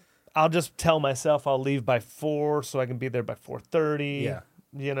right, I'll just tell myself I'll leave by 4 so I can be there by 4:30. Yeah.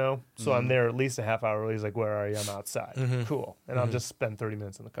 So I'm there at least a half hour early. He's like, where are you? I'm outside. Mhm. Cool. And I'll just spend 30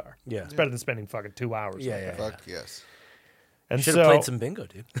 minutes in the car. Yeah. It's better than spending fucking 2 hours. Yeah, like yeah. that. Fuck yes. And Should so have played some bingo,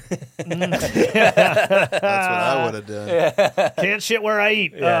 dude. That's what I would have done. can't shit where I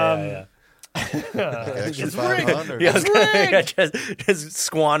eat. Yeah. Like extra It's rigged. 500. Yeah, I was gonna, just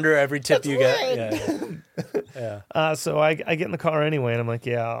squander every tip you get. Yeah. So I get in the car anyway, and I'm like,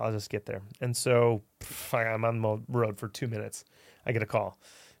 yeah, I'll just get there. And so I'm on the road for 2 minutes. I get a call.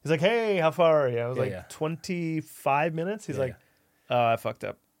 He's like, hey, how far are you? I was like, 25 minutes. He's Yeah, like, oh, I fucked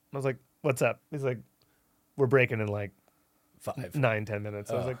up. I was like, what's up? He's like, we're breaking in like 5. 9-10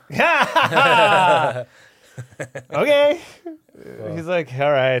 minutes. I was Oh. like, ha! Okay. He's like,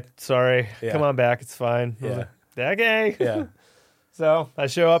 all right, sorry. Yeah. Come on back. It's fine. I was Yeah. like, okay. Yeah. So I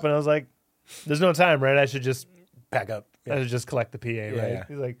show up and I was like, there's no time, right? I should just Pack up. I should just collect the PA, right? yeah.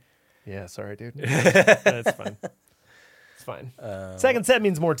 He's like, yeah, sorry, dude. That's fine. It's fine. Second set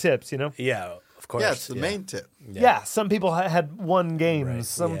means more tips, Yeah, of course. Yeah, it's the main tip. Yeah, some people had won games. Right.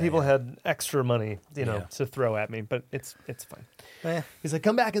 Some Yeah, people yeah. had extra money, Yeah. to throw at me, but it's fine. Eh. He's like,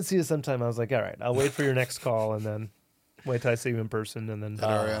 come back and see us sometime. I was like, all right, I'll wait for your next call and then wait till I see you in person and then At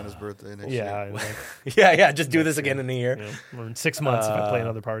Ariana's birthday next year. yeah, and like, Yeah. Just do this again in a year. or in 6 months if I play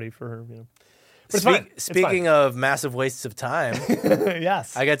another party for her. But it's fine. It's Speaking of massive wastes of time, fine.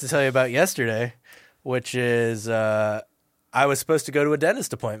 Yes. I got to tell you about yesterday, which is I was supposed to go to a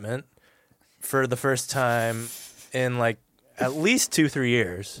dentist appointment for the first time in like at least 2-3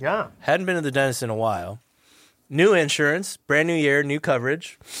 years. Yeah. Hadn't been to the dentist in a while. New insurance, brand new year, new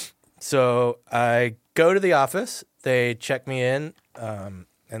coverage. So I go to the office. They check me in, and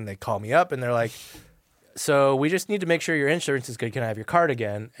they call me up, and they're like, so we just need to make sure your insurance is good. Can I have your card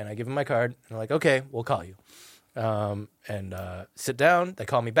again? And I give them my card. And they're like, okay, we'll call you. And sit down. They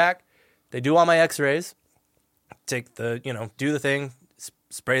call me back. They do all my x-rays. Take the, do the thing.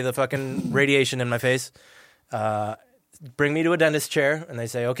 Spray the fucking radiation in my face. Bring me to a dentist chair. And they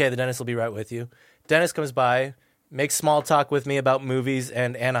say, okay, the dentist will be right with you. Dentist comes by, makes small talk with me about movies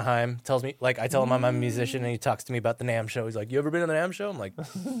and Anaheim. Tells me, like, I tell him I'm a musician, and he talks to me about the NAMM show. He's like, you ever been to the NAMM show? I'm like,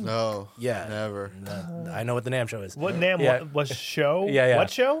 No. yeah. Never. I know what the NAMM show is. What name Yeah. was show? Yeah. What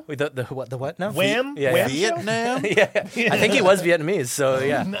show? Wait, the what now? Wham? Yeah, Wham yeah. show? Vietnam? Yeah. I think he was Vietnamese, so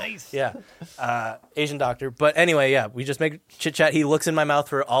yeah. Nice. Yeah. Asian doctor. But anyway, yeah, we just make chit chat. He looks in my mouth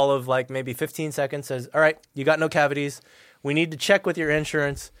for all of like maybe 15 seconds, says, all right, you got no cavities. We need to check with your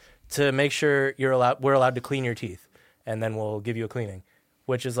insurance to make sure we're allowed to clean your teeth. And then we'll give you a cleaning.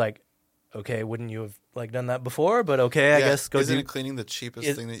 Which is like, okay, wouldn't you have like done that before? But okay, I Yeah, guess go Isn't do. cleaning the cheapest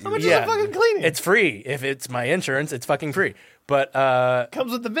Is- thing that you How much would is Yeah. a fucking cleaning? It's free. If it's my insurance, it's fucking free. But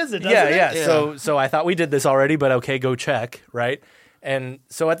comes with the visit, doesn't yeah, it? yeah. Yeah. So I thought we did this already, but okay, go check, right? And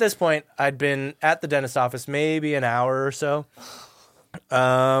so at this point, I'd been at the dentist office maybe an hour or so.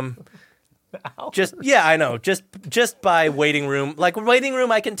 Just yeah, I know. Just by waiting room, like waiting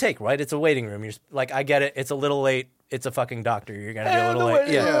room, I can take, right? It's a waiting room. You're like, I get it. It's a little late. It's a fucking doctor. You're gonna be a little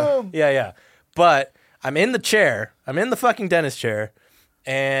late. Yeah, yeah. But I'm in the chair. I'm in the fucking dentist chair,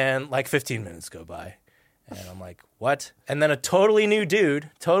 and like 15 minutes go by. And I'm like, what? And then a totally new dude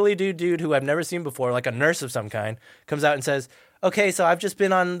who I've never seen before, like a nurse of some kind, comes out and says, okay, so I've just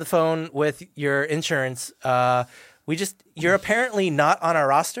been on the phone with your insurance. You're apparently not on our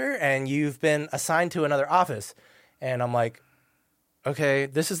roster and you've been assigned to another office. And I'm like, okay,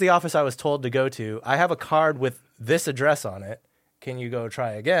 this is the office I was told to go to. I have a card with this address on it. Can you go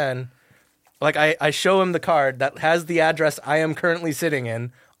try again? Like, I show him the card that has the address I am currently sitting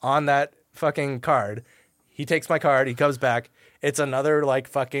in on that fucking card. He takes my card. He comes back. It's another, like,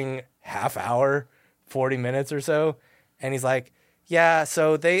 fucking half hour, 40 minutes or so. And he's like, yeah,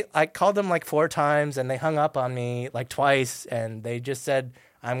 so I called them, like, 4 times, and they hung up on me, like, twice. And they just said,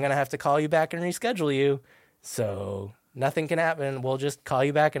 I'm going to have to call you back and reschedule you. So nothing can happen. We'll just call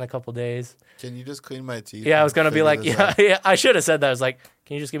you back in a couple days. Can you just clean my teeth? Yeah, I was going to be figure like, this yeah, out? yeah, I should have said that. I was like,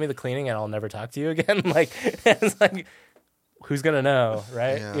 can you just give me the cleaning and I'll never talk to you again? Like, it's like, who's going to know,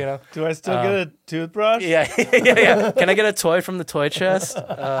 right? Yeah. You know? Do I still get a toothbrush? Yeah, yeah. Can I get a toy from the toy chest?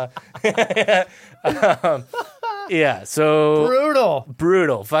 Yeah, so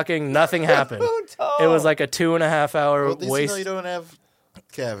Brutal. fucking nothing happened. Brutal. It was like a 2.5 hour Well, at least you waste. know you don't have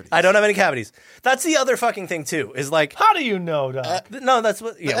cavities. I don't have any cavities. That's the other fucking thing too. Is like, How do you know, Doc? no, that's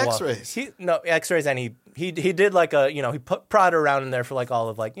what. Yeah, well, X-rays. X-rays, and he did like a, he prodded around in there for like all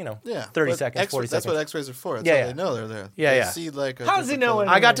of like 30 but seconds, 40 That's seconds. what X-rays are for. That's Yeah, how yeah. they know they're there. Yeah, They yeah. See, like, a How does he different know color.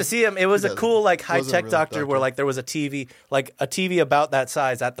 anyway? I got to see him. It was a doesn't. cool, like, He high wasn't tech a real doctor where, doctor. like, there was a TV, like a TV about that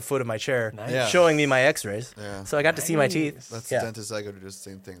size at the foot of my chair, Yeah. showing me my X-rays. Yeah. So I got to see my teeth. That's Yeah. the dentist I go to do the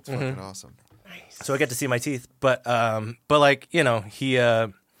same thing. It's fucking awesome. So I get to see my teeth, but like he,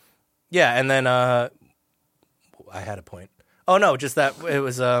 and then I had a point. Oh no, just that it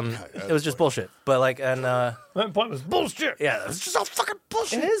was just bullshit. But like, and My point was bullshit. yeah, it was just all fucking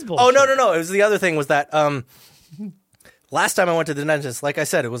bullshit. It is bullshit. Oh no, it was the other thing was that last time I went to the dentist, like I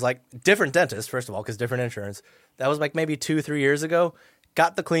said, it was like different dentist first of all because different insurance. That was like maybe 2-3 years ago.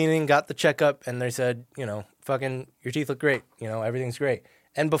 Got the cleaning, got the checkup, and they said, fucking your teeth look great. Everything's great.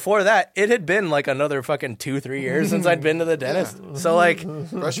 And before that, it had been like another fucking 2-3 years since I'd been to the dentist. So like,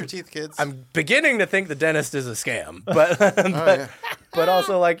 Brush your teeth, kids. I'm beginning to think the dentist is a scam, but yeah. but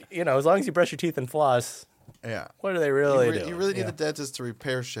also like as long as you brush your teeth and floss, Yeah. what do they really do? You really need the dentist to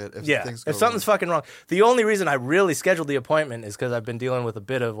repair shit if Yeah, things go if something's wrong. fucking wrong. The only reason I really scheduled the appointment is because I've been dealing with a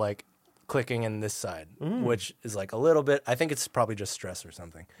bit of like clicking in this side, which is like a little bit. I think it's probably just stress or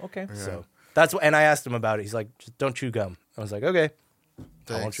something. Okay. So that's what. And I asked him about it. He's like, just don't chew gum. I was like, okay,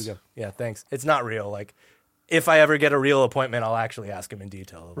 I won't Thanks. chew gum. Yeah, thanks. It's not real. Like, if I ever get a real appointment, I'll actually ask him in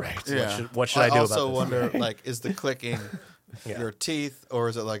detail. Right. Yeah. What should I do also about this? wonder, like, is the clicking Yeah. your teeth or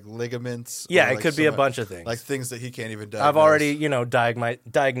is it like ligaments? Yeah, or, it like, could be a some- bunch of things. Like things that he can't even diagnose. I've already,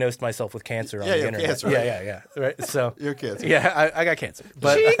 diagnosed myself with cancer on Yeah, the you have internet. cancer, right? Yeah. Right. So Your cancer. yeah, I got cancer.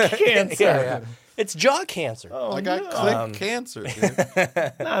 But Cheek cancer. yeah. It's jaw cancer. Oh, I got no. click cancer,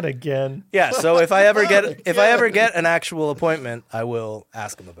 dude. Not again. Yeah, so if I ever get an actual appointment, I will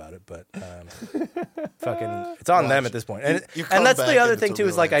ask them about it. But fucking, it's on them at this point. And You come and that's back the other and thing it's a too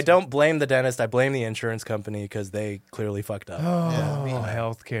is real like I answer. don't blame the dentist. I blame the insurance company because they clearly fucked up. Oh,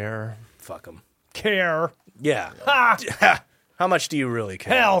 healthcare. Fuck them. Care. Yeah. Ha! How much do you really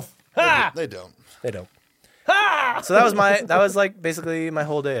care? Health. Ha! They don't. They don't. Ha! So that was like basically my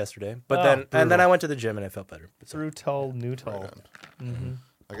whole day yesterday. But Oh, then I went to the gym and I felt better. So, Brutal, Newtall.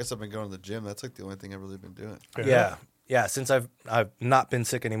 I guess I've been going to the gym. That's like the only thing I've really been doing. yeah. Since I've not been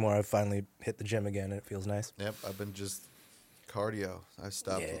sick anymore, I've finally hit the gym again and it feels nice. Yep, I've been just cardio. I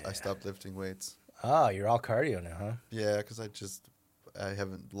stopped Yeah. lifting weights. Ah, you're all cardio now, huh? Yeah, because I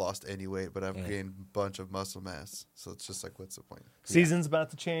haven't lost any weight, but I've gained a bunch of muscle mass. So it's just like, what's the point? Season's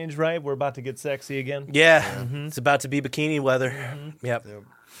about to change, right? We're about to get sexy again. Yeah, it's about to be bikini weather. Yep. Yep.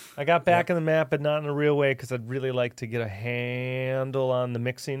 I got back in the map, but not in a real way because I'd really like to get a handle on the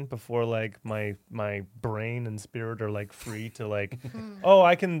mixing before like my brain and spirit are like free to like, oh,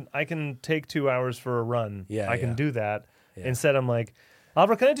 I can take 2 hours for a run. Yeah, I can yeah. do that. Yeah. Instead, I'm like,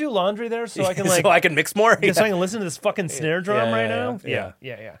 Albert, can I do laundry there so I can like so I can mix more. so I can listen to this fucking snare drum Yeah, right yeah, now?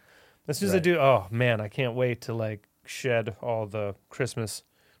 yeah. Yeah. As soon as I Right. do, oh man, I can't wait to like shed all the Christmas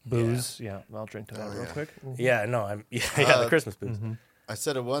booze. Yeah, I'll drink to that real yeah. quick. Yeah, no, I'm the Christmas booze. I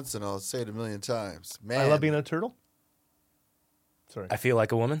said it once and I'll say it a million times. Man, I love being a turtle. Sorry. I feel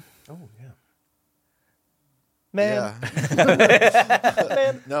like a woman. Oh yeah. Man.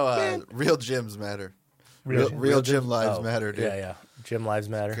 Yeah. No, real gyms matter. Real gym lives Oh, matter, dude. Yeah. Gym lives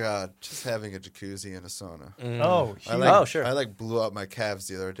matter. God, just having a jacuzzi and a sauna. Oh, I huge. like, Oh, sure. I like blew out my calves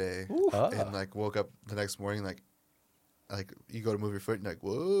the other day Oh. and like woke up the next morning like you go to move your foot and you're like,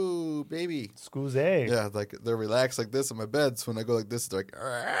 whoa, baby. Scuze. Yeah, like they're relaxed like this on my bed. So when I go like this, they're like,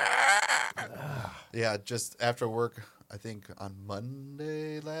 yeah. Just after work, I think on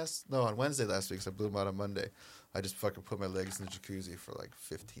Wednesday last week. 'Cause I blew them out on Monday. I just fucking put my legs in the jacuzzi for like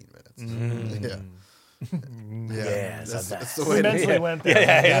 15 minutes. Yeah. Yeah, that's that's the We way to mentally do it. went there.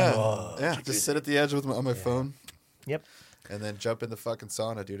 Yeah, just sit at the edge with on my phone. Yep. and then jump in the fucking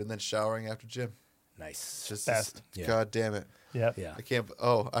sauna, dude, and then showering after gym. Nice. It's just Best. Yeah. God damn it. Yep. Yeah. I can't.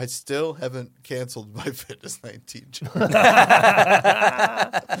 Oh, I still haven't canceled my Fitness 19 job.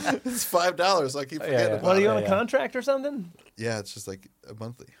 It's $5. I keep forgetting yeah. about What, are you it. on a yeah. contract or something? Yeah, it's just like a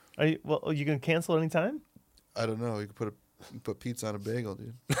monthly. Are you gonna cancel anytime? I don't know. You can put pizza on a bagel,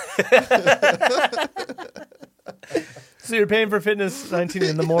 dude. So you're paying for Fitness 19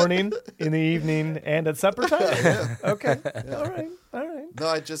 in the morning, in the evening, and at supper time? Okay. All right. No,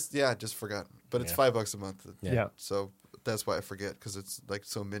 I just forgot. But it's $5 a month. Yeah. So that's why I forget, because it's like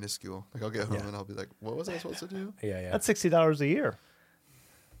so minuscule. Like I'll get home and I'll be like, what was I supposed to do? Yeah. That's $60 a year.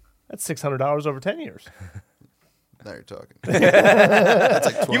 That's $600 over 10 years. Now you're talking. That's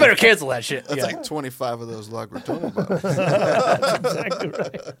like 20, You better cancel that shit. That's Yeah. like 25 of those Lagratoma bottles. That's exactly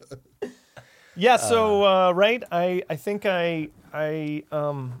right. Yeah, so right, I think I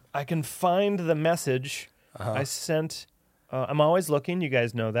can find the message I sent. I'm always looking. You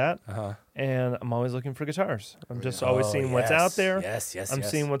guys know that, and I'm always looking for guitars. I'm just always seeing what's out there. Yes. I'm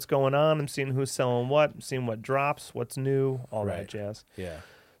seeing what's going on. I'm seeing who's selling what. I'm seeing what drops, what's new, all that Right. jazz. Yeah.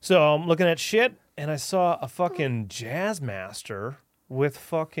 So I'm looking at shit, and I saw a fucking Jazzmaster with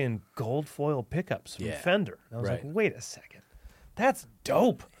fucking gold foil pickups from Yeah. Fender. And I was Right. like, wait a second. That's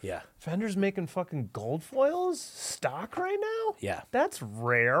dope. Yeah. Fender's making fucking gold foils stock right now? Yeah. That's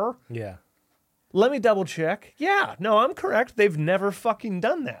rare. Yeah. Let me double check. Yeah, no, I'm correct. They've never fucking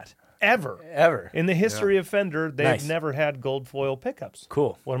done that. Ever. In the history of Fender, they've Nice. never had gold foil pickups.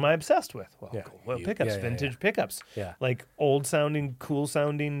 Cool. What am I obsessed with? Well, Yeah. gold foil You- pickups, yeah, yeah, vintage yeah. pickups. Yeah. Like old sounding, cool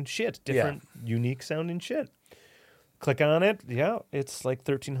sounding shit, different, unique sounding shit. Click on it. Yeah, it's like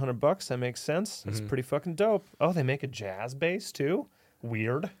 $1,300. That makes sense. It's pretty fucking dope. Oh, they make a jazz bass too.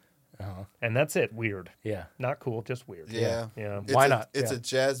 Weird. And that's it. Weird. Yeah. Not cool. Just weird. Yeah. Yeah. It's Why a- not? It's Yeah. a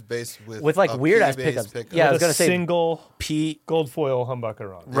jazz bass With, like, a weird-ass P-bass pickups. pickup. Yeah, I was With gonna a say single P. gold foil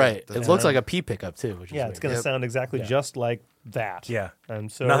humbucker on. Right. that's It looks right. like a P pickup too. Which is Yeah, it's weird. going to Yep. sound exactly Yeah. just like that. Yeah.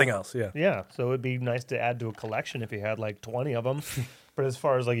 And so Nothing else. Yeah. Yeah, so it'd be nice to add to a collection if you had like 20 of them. But as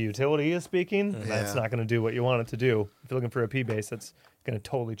far as like a utility is speaking, that's Yeah. not going to do what you want it to do. If you're looking for a P bass, that's going to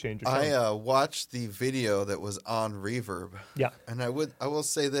totally change your sound. I watched the video that was on Reverb. Yeah. And I will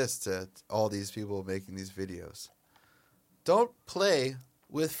say this to all these people making these videos. Don't play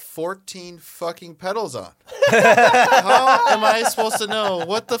with 14 fucking pedals on. How am I supposed to know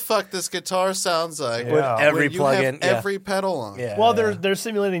what the fuck this guitar sounds like With when every you plug-in, have yeah. every pedal on? Yeah. Well, they're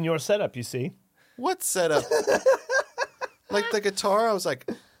simulating your setup, you see. What setup? Like the guitar, I was like,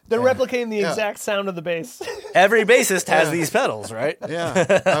 They're replicating the Yeah. exact sound of the bass Every bassist has these pedals, right?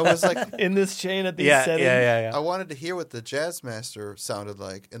 yeah. I was like, in this chain at these Yeah. settings. Yeah. I wanted to hear what the Jazzmaster sounded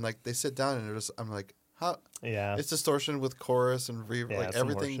like, and like they sit down and I'm like, how? Yeah. It's distortion with chorus and reverb, Yeah, like some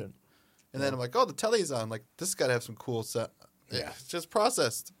more everything. shit. And then I'm like, oh, the telly's on. Like this got to have some cool sound. Yeah. It's just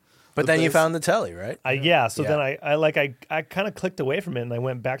processed. But The then you bass- found the telly, right? So Yeah. then I kind of clicked away from it and I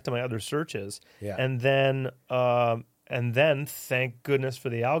went back to my other searches. Yeah. And then thank goodness for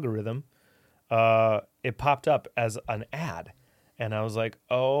the algorithm, it popped up as an ad. And I was like,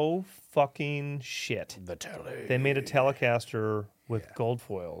 oh fucking shit. The telly. They made a Telecaster with gold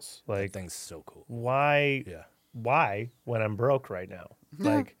foils. That Like thing's so cool. why Yeah. when I'm broke right now?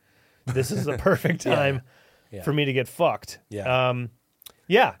 Like this is the perfect time Yeah. for me to get fucked. Yeah.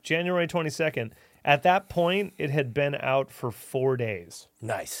 Yeah, January 22nd. At that point, it had been out for 4 days.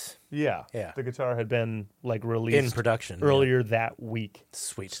 Nice. Yeah. Yeah. The guitar had been like released In production. yeah. earlier that week.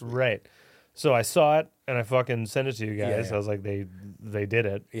 Sweet. Right. So I saw it and I fucking sent it to you guys. Yeah. I was like, they did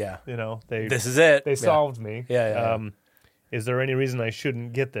it. Yeah. You know, they This is it. they Yeah. solved me. Yeah. Is there any reason I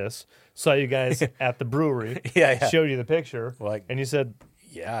shouldn't get this? Saw you guys at the brewery. Yeah. Showed you the picture. Like- and you said,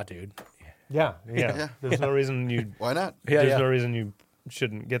 Yeah, dude. yeah. Yeah. There's no reason you Why not? Yeah. there's no reason you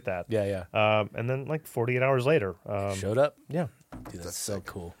shouldn't get that. Yeah. And then like 48 hours later. Showed up. Yeah. Dude, that's so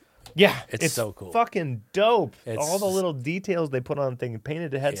cool. Yeah, It's so cool. Fucking dope. It's- All the little details they put on the thing,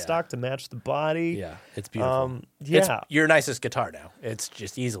 painted the headstock to match the body. Yeah. It's beautiful. Yeah. It's your nicest guitar now. It's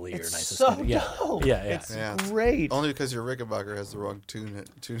just easily your It's nicest so guitar. Yeah. dope. Yeah. It's Yeah. great. Only because your Rickenbacker has the wrong tuning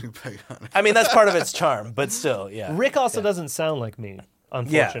peg on it. I mean, that's part of its charm, but still, yeah. Rick also doesn't sound like me,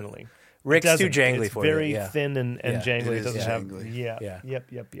 unfortunately. Rick's It too doesn't. jangly it's for you. very Yeah. thin and Yeah. jangly. It It is doesn't have. jangly. Yeah. Yeah.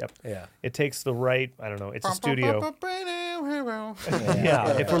 Yep. Yeah. It takes the right. I don't know. It's a studio. Yeah.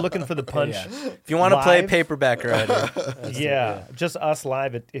 Yeah. If we're looking for the punch. Yeah. If you want to play Live? paperback rider, Yeah. Just us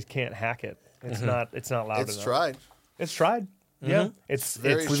live. It can't hack it. It's not. It's not loud It's enough. tried. It's tried. Yeah. It's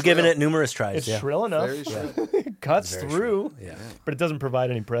very we've given it numerous tries. It's yeah. shrill enough. Very shrill. It cuts Very through, shrill. Yeah. but it doesn't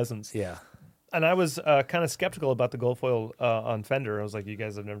provide any presence. Yeah. And I was kind of skeptical about the gold foil on Fender. I was like, you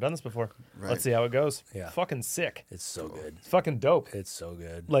guys have never done this before. Right. Let's see how it goes. Yeah. Fucking sick. It's so good. It's fucking dope. It's so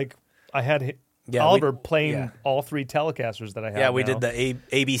good. Like, I had Yeah, Oliver we- playing yeah. all 3 Telecasters that I have. Yeah, we now. did the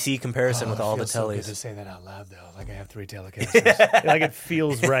ABC comparison with all the tellies. say that out loud, though. Like, I have 3 Telecasters. Like, it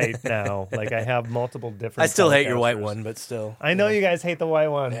feels right now. Like, I have multiple different I still hate your white Telecasters. one, but still. I know you guys hate the white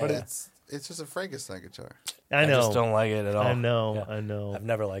one, but It's just a Frankenstein guitar. I I know. just don't like it at all. I know. Yeah. I know. I've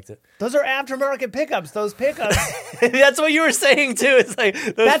never liked it. Those are aftermarket pickups. Those pickups. That's what you were saying too. It's like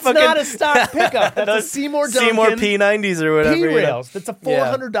those That's fucking, not a stock pickup. That's a those Seymour Duncan Seymour P90s or whatever. you know. P-Rails. That's a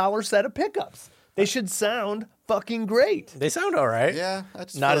 $400 set of pickups. They should sound fucking great. They sound all right. Yeah, I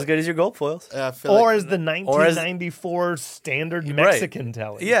just Not feel as good as your gold foils. I feel Or like as the or as- 1994 standard Mexican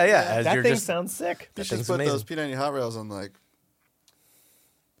telly. Yeah, yeah. As That you're thing just sounds sick. you that should thing's put amazing. those P90 Hot Rails on like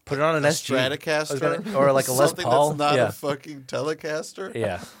put it on an a SG I was Stratocaster gonna- or like a Les something Paul. that's not yeah, a fucking Telecaster.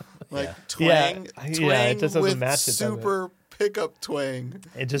 yeah. Like Yeah. twang, Yeah, twang it just doesn't with match it, does it? super pickup twang.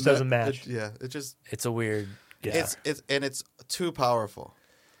 It just doesn't match. It just It's a weird. Yeah. it's too powerful.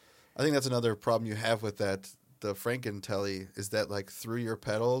 I think that's another problem you have with that. The Franken Telly is that like through your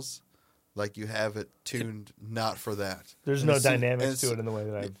pedals, like you have it tuned not for that. There's And no as soon- dynamics and to as- it in the way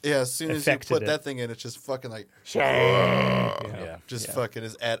that I've. Yeah, as soon as you affected put it. that thing in, it's just fucking like yeah. just Yeah. fucking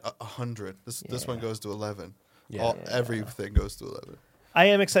is at 100. This one goes to 11. Yeah. Everything goes to 11. I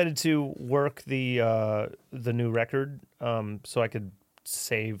am excited to work the new record, so I could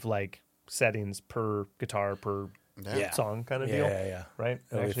save like settings per guitar per Yeah. song kind of Yeah, deal. yeah, yeah. Right?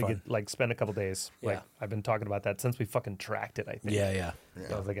 It'll be Actually, fun. get spend a couple days. Like Yeah. I've been talking about that since we fucking tracked it. I think. Yeah, yeah.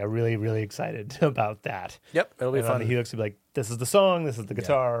 So I was like, I'm really, really excited about that. Yep, it'll be And on fun. the Helix, to be like, this is the song, this is the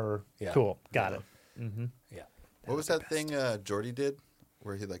guitar. Yeah. Cool, got it. Yeah. What was that thing Jordy did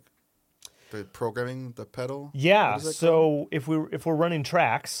where he like the programming the pedal? Yeah. What is that So if we're running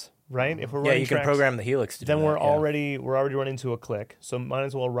tracks, right? If we're Yeah, running you can tracks, program the Helix to do then that, we're yeah. already running to a click. So might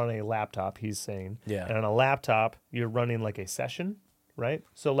as well run a laptop. He's saying. Yeah. And on a laptop, you're running like a session, right?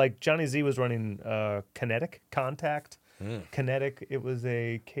 So like Johnny Z was running Kinetic Contact. Hmm. Kinetic. It was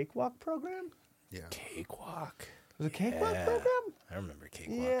a Cakewalk program. Yeah. Cakewalk. It was a Cakewalk Yeah. program. I remember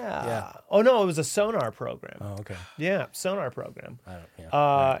Cakewalk. Yeah. Yeah. Oh no, it was a Sonar program. Oh, okay. Yeah, Sonar program. I don't.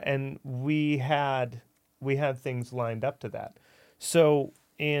 Yeah. And we had things lined up to that. So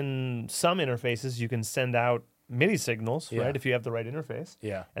in some interfaces, you can send out MIDI signals, Yeah. right? If you have the right interface.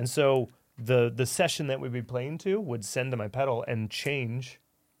 Yeah. And so the session that we'd be playing to would send to my pedal and change.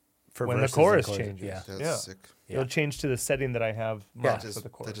 For when the verses chorus and changes. Yeah. That's Yeah. sick. Yeah. It'll change to the setting that I have Yeah. marked for the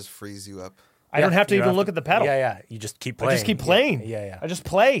chorus. That just frees you up. I don't have to you even have look at the pedal. Yeah, yeah. You just keep I playing. just keep playing. Yeah, yeah. I just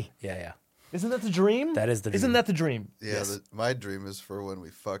play. Yeah, yeah. Isn't that the dream? That is the Isn't dream. that the dream? Yeah, Yes. my dream is for when we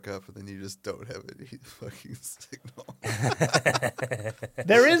fuck up and then you just don't have any fucking signal.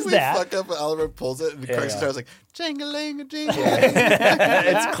 There is we that. fuck up and Oliver pulls it and Craig's yeah. guitar's like, jing-a-ling, jingle.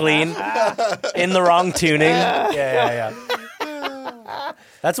 It's clean. In the wrong tuning. Yeah, yeah, yeah.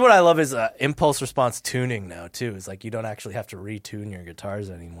 That's what I love is impulse response tuning now too. Is like you don't actually have to retune your guitars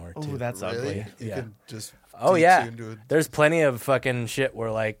anymore. Oh, too. that's Really? ugly. You Yeah. can just Oh yeah, detune to it. there's plenty of fucking shit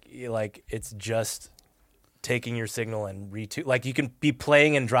where like it's just taking your signal and retune. Like you can be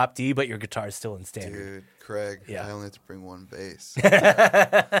playing in drop D, but your guitar's still in standard. Dude, Craig, Yeah. I only have to bring one bass.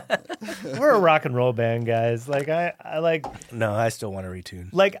 We're a rock and roll band, guys. Like I like No, I still want to retune.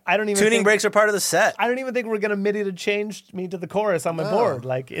 I don't even Tuning think, breaks are part of the set. I don't even think we're gonna MIDI to change me to the chorus on my No. board.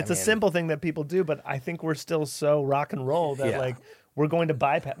 Like it's a mean- simple thing that people do, but I think we're still so rock and roll that Yeah. like we're going to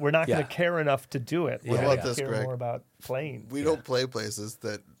bypass. We're not going Yeah. to care enough to do it. We're Yeah, going yeah. to This, care Greg. more about playing. We don't play places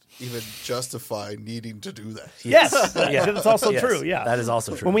that even justify needing to do that. Yes, Yeah. that's also Yes, true. Yeah, that is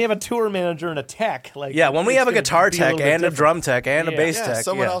also true. When we have a tour manager and a tech, like Yeah, when we it's have a gonna guitar be tech little bit and a different. drum tech and a Yeah. bass Yeah, tech,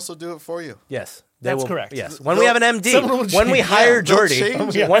 someone yeah. else will do it for you. Yes, That's correct. Yes, when we have an MD, someone will when we change- hire yeah, they'll Jordy,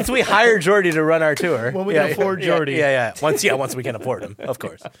 change it. once we hire Jordy to run our tour, When we can afford Jordy. yeah. Once we can afford him, of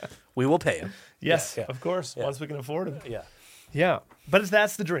course, we will pay him. Yes, Yeah, yeah. of course. Once we can afford it. Yeah, Yeah, but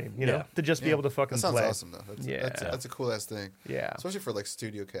that's the dream, you know, Yeah. to just be able to fucking That sounds play. awesome, though. That's, Yeah. that's a cool ass thing. Yeah. Especially for like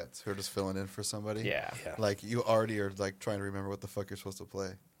studio cats who are just filling in for somebody. Yeah. Yeah. Like you already are like trying to remember what the fuck you're supposed to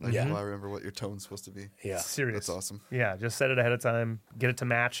play. Like, Yeah. well, I remember what your tone's supposed to be. yeah. Serious. That's awesome. Yeah, just set it ahead of time, get it to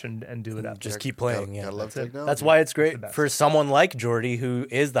match, and do it up. Just Yeah, keep playing. Gotta, Yeah, gotta love that's it. technology. that's why it's great the best. for someone like Jordy, who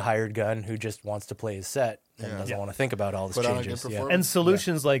is the hired gun, who just wants to play his set and Yeah. doesn't Yeah. want to think about all this Put on a good changes. Yeah. performance. And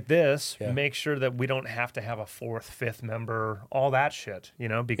solutions like this Yeah. make sure that we don't have to have a fourth, fifth member, all that shit, you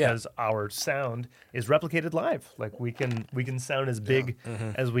know, because our sound is replicated live. Like we can sound as big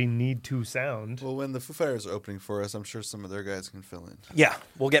Mm-hmm. as we need to sound. Well, when the Foo Fighters are opening for us, I'm sure some of their guys can fill in. Yeah,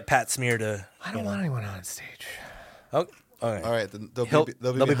 we'll get Pat Smear to. I don't want anyone on stage. Oh, Okay. All right, then they'll He'll- be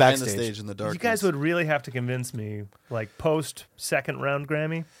they'll be behind the backstage. stage in the darkness. You guys would really have to convince me, like post second round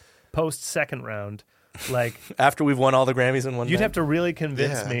Grammy, post second round, like After we've won all the Grammys in one you'd night. have to really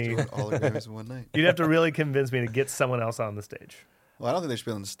convince me. doing all the Grammys in one night. You'd have to really convince me to get someone else on the stage. Well, I don't think they should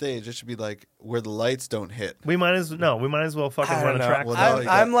be on the stage. It should be like where the lights don't hit. We might as well fucking I run don't a know. track. Well, now you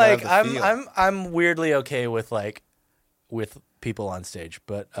I'm gotta like have the feel. I'm weirdly okay with people on stage,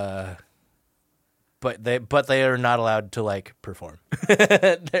 but they are not allowed to like perform.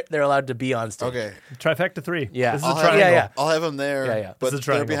 They're allowed to be on stage. Okay, Trifecta 3. Yeah. This is I'll a have- triangle. yeah. I'll have them there. Yeah. But This is a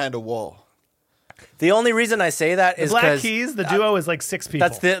they're triangle. behind a wall. The only reason I say that The is Black because Keys, the duo is like 6 people.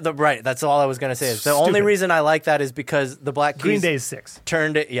 that's the right. That's all I was gonna say. Is the only Stupid. reason I like that is because the Black Keys Green Day's 6.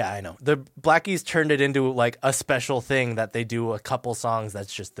 turned it. Yeah, I know. The Black Keys turned it into like a special thing that they do a couple songs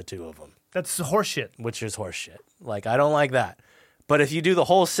that's just the two of them, That's horseshit. which is horseshit. Like I don't like that. But if you do the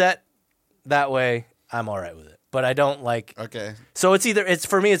whole set that way, I'm all right with it. But I don't like. Okay, So it's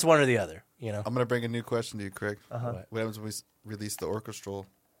for me. It's one or the other. You know. I'm gonna bring a new question to you, Craig. Uh-huh. What happens when we release the orchestral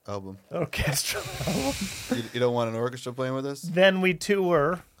album? Orchestra. You don't want an orchestra playing with us? Then we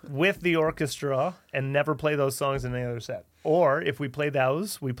tour with the orchestra and never play those songs in any other set. Or if we play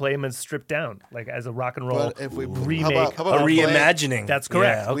those, we play them as stripped down, like as a rock and roll But if we remake. how A about we play- reimagining. That's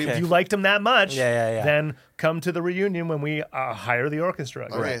correct. Yeah, okay. If you liked them that much, Yeah. then come to the reunion when we hire the orchestra.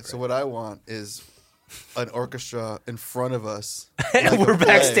 Okay, so what I want is an orchestra in front of us, and like we're a play.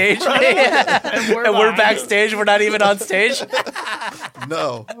 backstage. and we're live. backstage. We're not even on stage.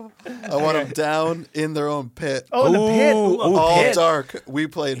 No, I want them down in their own pit, Oh, in the pit. Ooh, all pit. dark. We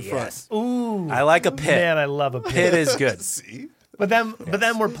play in front. Yes. Ooh. I like a pit. Man, I love a pit. Pit is good. See? But then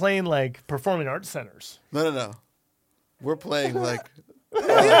we're playing like performing arts centers. No. We're playing like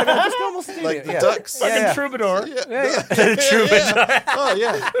Just normal stadium. like the yeah. Ducks. Like Yeah. a troubadour. Oh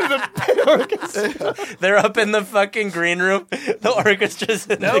yeah. They're up in the fucking green room. The orchestra's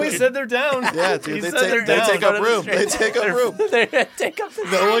in No, the he said they're down. Yeah, He dude. They said they're take down. up room. They take up room. They take up the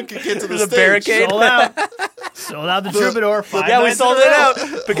No one can get to the There's a stage. barricade. Sold out. Sold out the troubadour. 5 Yeah, we nights sold in a it row.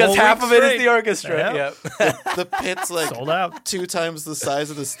 out because Whole half week of it is straight. the orchestra. Yeah. Yep. The pit's like Sold out. 2 times the size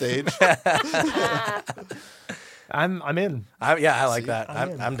of the stage. I'm in. I like that. I'm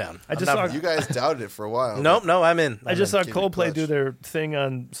in. I'm down. I just I'm saw- down. You guys doubted it for a while. Nope, no, I'm in. I just I'm saw Keep it Coldplay clutch. do their thing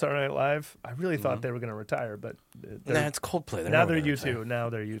on Saturday Night Live. I really thought they were going to retire, but in. they're- Nah, it's Coldplay. now never they're gonna U2. Now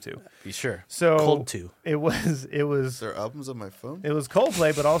they're U2. retire. Be sure. So Cold 2. It was There are albums on my phone.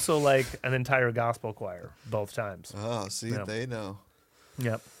 Coldplay, but also like an entire gospel choir both times. Oh, see, Yeah. they know.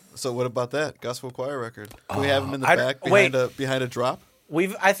 Yep. So what about that gospel choir record? Can we have them in the I- back wait. behind a drop?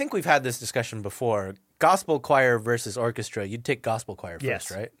 I think we've had this discussion before. Gospel choir versus orchestra. You'd take gospel choir first,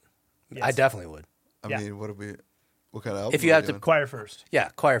 Yes. right? Yes. I definitely would. I Yeah. mean, what kind of album? If you are had we to- doing? Choir first. Yeah,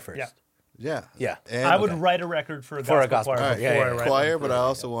 choir first. Yeah. Yeah. Yeah. And I would okay. write a record for a For a gospel gospel choir choir. before Yeah, I yeah, write choir, one but for- I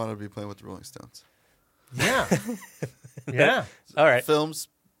also want to be playing with the Rolling Stones. Yeah. Yeah. All right. Films.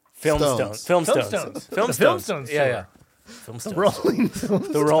 Film Stones. Stones. Film Film Stones. Stones. Film The Stones. Film Stones Yeah, tour. yeah. Film The Stones. Rolling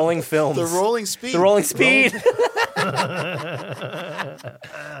The Rolling Films. The Rolling Speed. The Rolling Speed.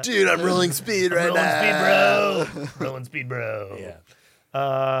 Dude, I'm rolling speed right Rolling now. Speed, bro. Rolling Speed, bro.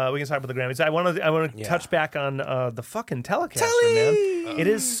 Yeah. We can talk about the Grammys. I want to Yeah. touch back on the fucking Telecaster, man. It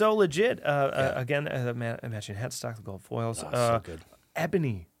is so legit. Again, matching headstock, the gold foils, Oh, so good.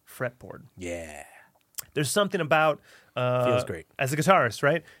 ebony fretboard. Yeah. There's something about Feels great. as a guitarist,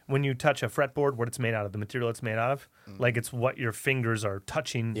 right? When you touch a fretboard, what it's made out of, the material it's made out of, like it's what your fingers are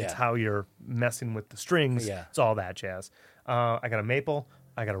touching. Yeah. It's how you're messing with the strings. Yeah. It's all that jazz. I got a maple.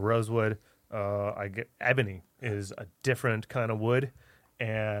 I got a rosewood. Ebony is a different kind of wood,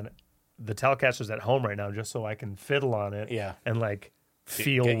 and the Telecaster's at home right now just so I can fiddle on it. Yeah. and like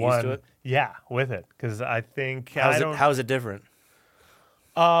feel get used one. to it? Yeah, with it because I think I don't. How's it different?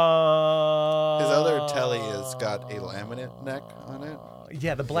 His other telly has got a laminate neck on it.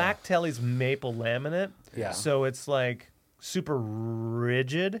 Yeah, the black telly's maple laminate. Yeah. So it's like super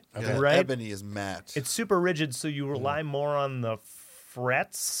rigid, Yeah, right? Ebony is matte. It's super rigid, so you rely more on the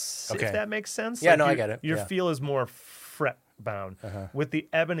frets, Okay. if that makes sense. Yeah, no, I your- get it. Your Yeah. feel is more fret bound. With the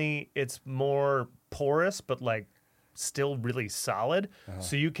ebony, it's more porous, but like still really solid.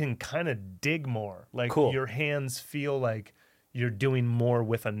 So you can kind of dig more. Like Cool. your hands feel like you're doing more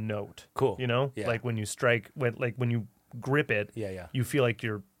with a note. Cool. You know, Yeah. like when you strike, when you grip it, Yeah. you feel like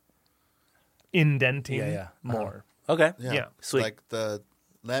you're indenting Yeah. more. Okay. Yeah. Sweet. Like the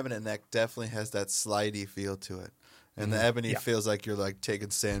laminate neck definitely has that slidey feel to it. And the ebony Yeah. feels like you're like taking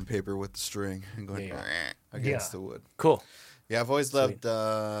sandpaper with the string and going Yeah, against Yeah. the wood. Cool. Yeah, I've always loved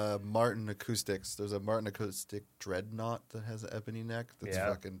Martin Acoustics. There's a Martin Acoustic Dreadnought that has an ebony neck. That's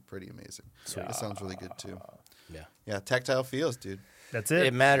fucking pretty amazing. Sweet. That sounds really good too. Yeah. Yeah, tactile feels, dude. That's it.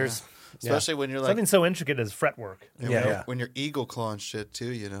 It matters. Especially when you're like Something so intricate as fretwork. when you're eagle clawing shit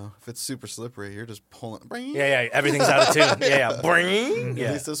too, you know. If it's super slippery, you're just pulling. Yeah. Everything's out of tune. Yeah. Bring. At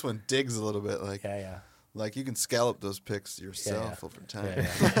Yeah. least this one digs a little bit. Like, Yeah. like you can scallop those picks yourself over time.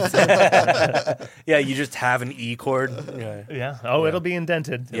 Yeah, you just have an E chord. Yeah. Yeah. Oh, it'll be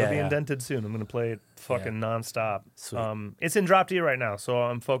indented. It'll be Yeah. indented soon. I'm going to play it fucking nonstop. Sweet. It's in drop D right now, so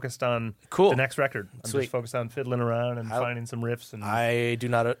I'm focused on the next record. I'm Sweet. just focused on fiddling around and finding some riffs. And I do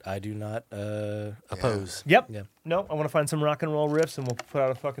not oppose. Yep. Yeah. No, I want to find some rock and roll riffs, and we'll put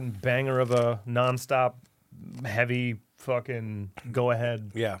out a fucking banger of a nonstop, heavy fucking go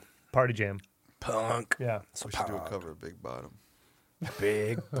ahead Yeah. party jam. Punk. Yeah. We should do a cover of Big Bottom.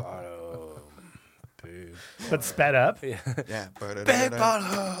 Big bottom. Big. But sped up. Yeah. Big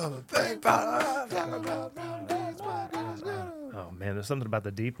bottom. Big bottom. Oh man, there's something about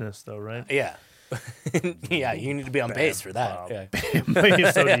the deepness though, right? Yeah. Yeah, you need to be on bass for that. Yeah.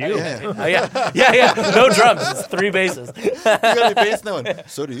 So do you. Oh, yeah. No drums. It's 3 basses. You got any bass? No one.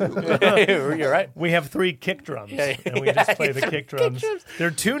 So do you. You're right. We have 3 kick drums, Yeah, and we just play the kick drums.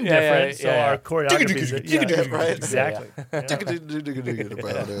 They're tuned different, so our choreography. Right? Exactly. And And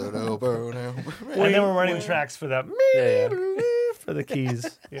then we're running tracks for that for the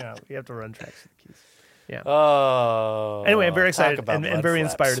keys. Yeah, we have to run tracks for the keys. Yeah. Oh. Anyway, I'm very excited talk about and blood very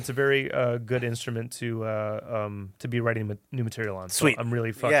flaps. inspired. It's a very good instrument to be writing new material on. So Sweet. I'm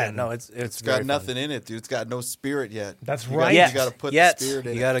really fucking. Yeah, no, it's got very nothing in it, dude. It's got no spirit yet. That's You right. You got to put the spirit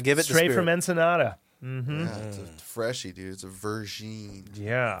in You it. got to give it Straight the from spirit. Ensenada. Yeah, it's a freshie, dude. It's a virgin.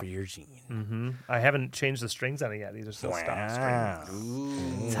 Yeah. Virgin. I haven't changed the strings on it yet. These are still stop strings.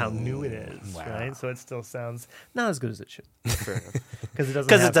 Ooh. That's how new it is, right? So it still sounds not as good as it should Fair enough. because it doesn't.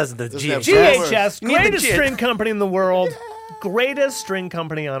 Because have it does the Doesn't G. have GHS, You need the greatest G- string company in the world, greatest string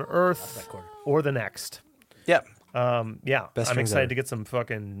company on earth chord. or the next. Yep. Yeah, Best I'm strings excited ever. to get some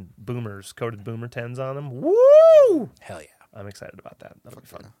fucking boomers, coated boomer 10s on them. Woo! Hell yeah. I'm excited about that. That'll be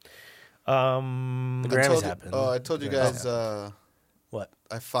fun. The Grammys happened. I told you guys. What?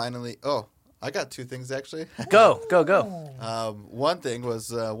 I got 2 things actually. Go. One thing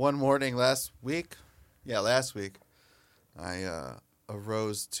was one morning last week. Yeah, last week, I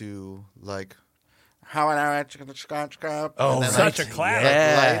arose to like. Oh, and then, such like, a clap.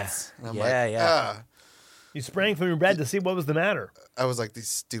 Yeah. lights. And I'm Yeah, like, yeah. You sprang from your bed to see what was the matter. I was like, these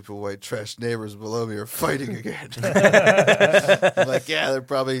stupid white trash neighbors below me are fighting again. I'm like, yeah, they're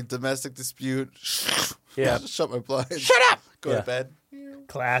probably domestic dispute. Yeah. Shut my blinds. Shut up. Go Yeah. to bed.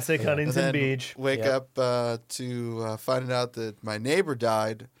 Classic And Huntington then Beach. wake Yeah. up to finding out that my neighbor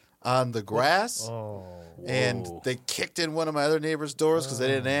died on the grass. Oh. And Whoa. they kicked in one of my other neighbor's doors because they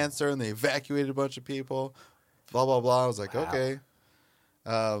didn't answer, and they evacuated a bunch of people. Blah, blah, blah. I was like, okay.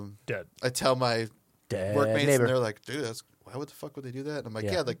 Dead. I tell my Dead workmates, neighbor. and they're like, dude, why would the fuck would they do that? And I'm like,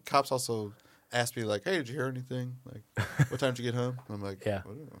 yeah, the cops also asked me, like, hey, did you hear anything? Like, what time did you get home? And I'm like, Yeah.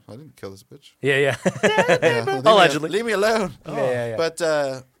 I didn't kill this bitch. Yeah. Yeah, Allegedly. Leave me alone. Yeah.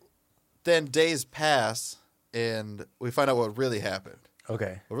 But then days pass, and we find out what really happened.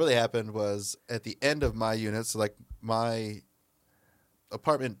 Okay. What really happened was at the end of my unit, so like my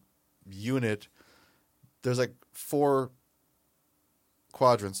apartment unit, there's like 4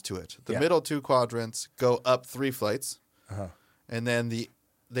 quadrants to it. The middle 2 quadrants go up 3 flights, and then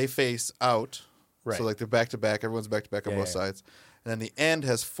they face out. Right. So like they're back to back. Everyone's back to back on Yeah, both yeah. sides. And then the end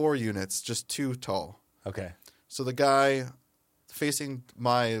has 4 units, just 2 tall. Okay. So the guy facing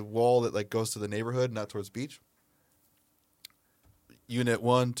my wall that like goes to the neighborhood, not towards beach. Unit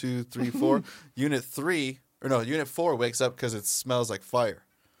 1, 2, 3, 4. Unit 4 wakes up because it smells like fire.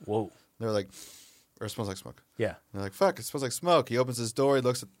 Whoa. They're like, or it smells like smoke. Yeah. And they're like, fuck, it smells like smoke. He opens his door, he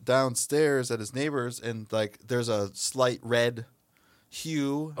looks downstairs at his neighbors, and like there's a slight red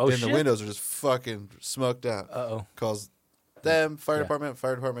hue Oh, in shit. the windows are just fucking smoked out. Uh-oh. Calls them, fire Yeah.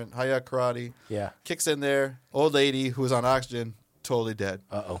 department, Hayat Karate. Yeah. Kicks in there, old lady who was on oxygen, totally dead.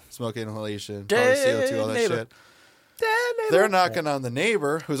 Uh-oh. Smoke inhalation, Dead probably CO2, all that neighbor. shit. They're knocking on the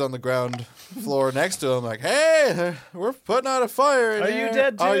neighbor who's on the ground floor next to him, like, "Hey, we're putting out a fire. in Are you here.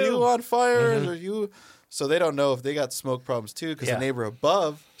 dead Are too?" you on fire? Are you?" So they don't know if they got smoke problems too, because Yeah. the neighbor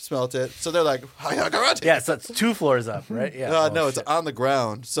above smelt it. So they're like, Yeah, so it's 2 floors up, right? Yeah. No, Oh, it's shit. on the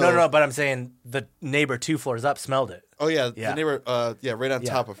ground. So No, but I'm saying the neighbor 2 floors up smelled it. Oh yeah, Yeah. the neighbor, right on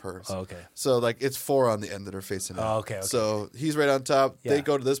Yeah. top of hers. Oh, okay. So like it's 4 on the end that are facing out. Oh, okay. So he's right on top. Yeah. They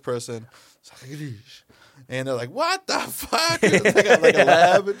go to this person. And they're like, what the fuck? They got like a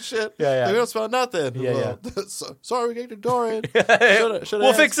lab and shit. Yeah. We don't smell nothing. Yeah, well, sorry, we kicked the door in.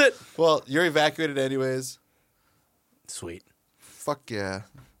 We'll fix it. Well, you're evacuated anyways. Sweet. Fuck yeah.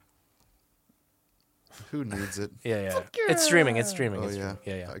 Who needs it? Yeah. It's streaming. It's streaming. Oh, it's yeah.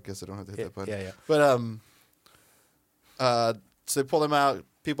 streaming. Yeah. I guess I don't have to hit that button. Yeah. But, so they pull him out,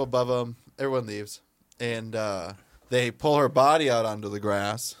 people above him, everyone leaves. And they pull her body out onto the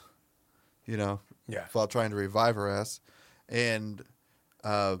grass, Yeah. while trying to revive her ass. And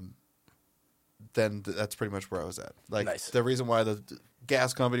then that's pretty much where I was at. Like, Nice. the reason why the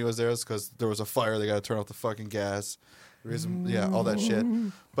gas company was there is because there was a fire. They got to turn off the fucking gas. The reason, all that shit.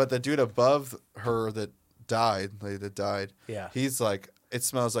 But the dude above her that died, Yeah. he's like, it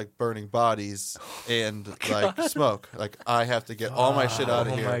smells like burning bodies and like smoke. Like, I have to get all my shit out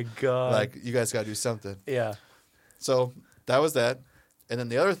of here. Oh my God. Like, you guys got to do something. Yeah. So that was that. And then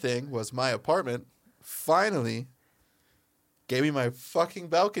the other thing was my apartment finally gave me my fucking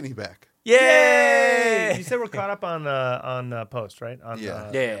balcony back. Yay! You said we're caught up on post, right? On Yeah.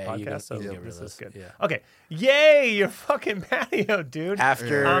 the Yeah, you podcast. So can get rid of this this. is good. Yeah. Okay. Yay! Your fucking patio, dude.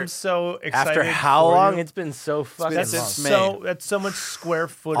 After I'm so excited. after how for long? you. It's been so fucking That's long. since That's so much square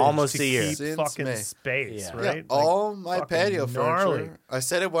footage. Almost to a year. keep Since fucking May. space, Yeah. right? Yeah, all my fucking patio gnarly. furniture. I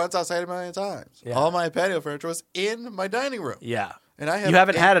said it once, I'll say it a million times. Yeah. All my patio furniture was in my dining room. Yeah. And I You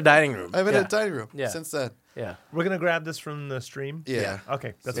haven't had a dining room. I haven't yeah. had a dining room Yeah. since then. Yeah. We're gonna grab this from the stream. Yeah.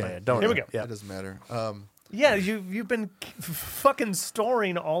 Okay, that's Yeah, fine. yeah, don't Here we worry. go. Yeah. It doesn't matter. Yeah, you've been fucking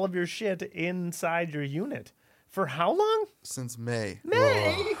storing all of your shit inside your unit for how long? Since May.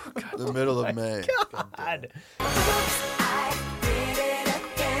 May. The middle of May. God. I did it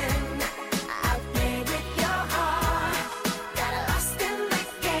again. I played with your heart. Got lost in the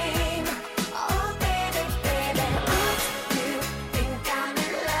game. Oh, baby, baby. Oops, you think I'm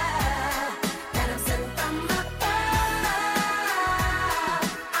in love. That I'm sent from above.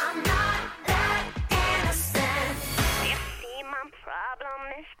 I'm not that innocent. You see, my problem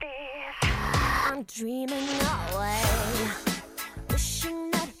is this. I'm dreaming away.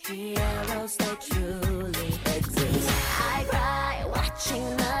 Wishing that heroes they truly exist. I cry watching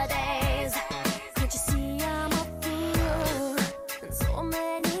the days. Can't you see I'm a fool in so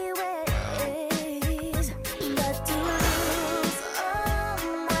many ways? But to lose all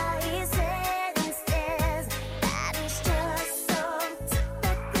my senses, that is just so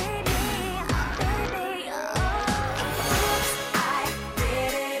typically me, baby. Oh, I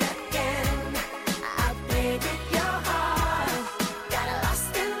did it again. I played with your heart. Got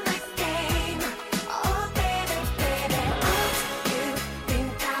lost in the game. Oh, baby, baby. Oops, you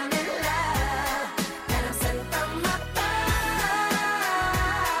think I'm in love. That I'm sent from above.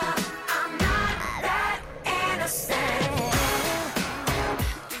 I'm not that innocent.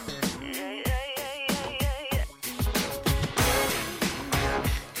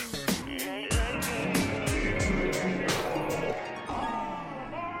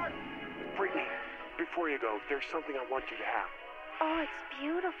 Brittany, before you go, there's something I want you to have. Oh, it's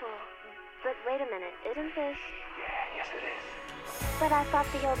beautiful. But wait a minute, isn't this? Yeah, yes it is. But I thought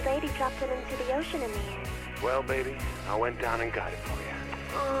the old lady dropped it into the ocean in the end. Well, baby, I went down and got it for you.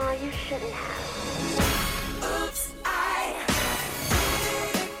 Oh, you shouldn't have.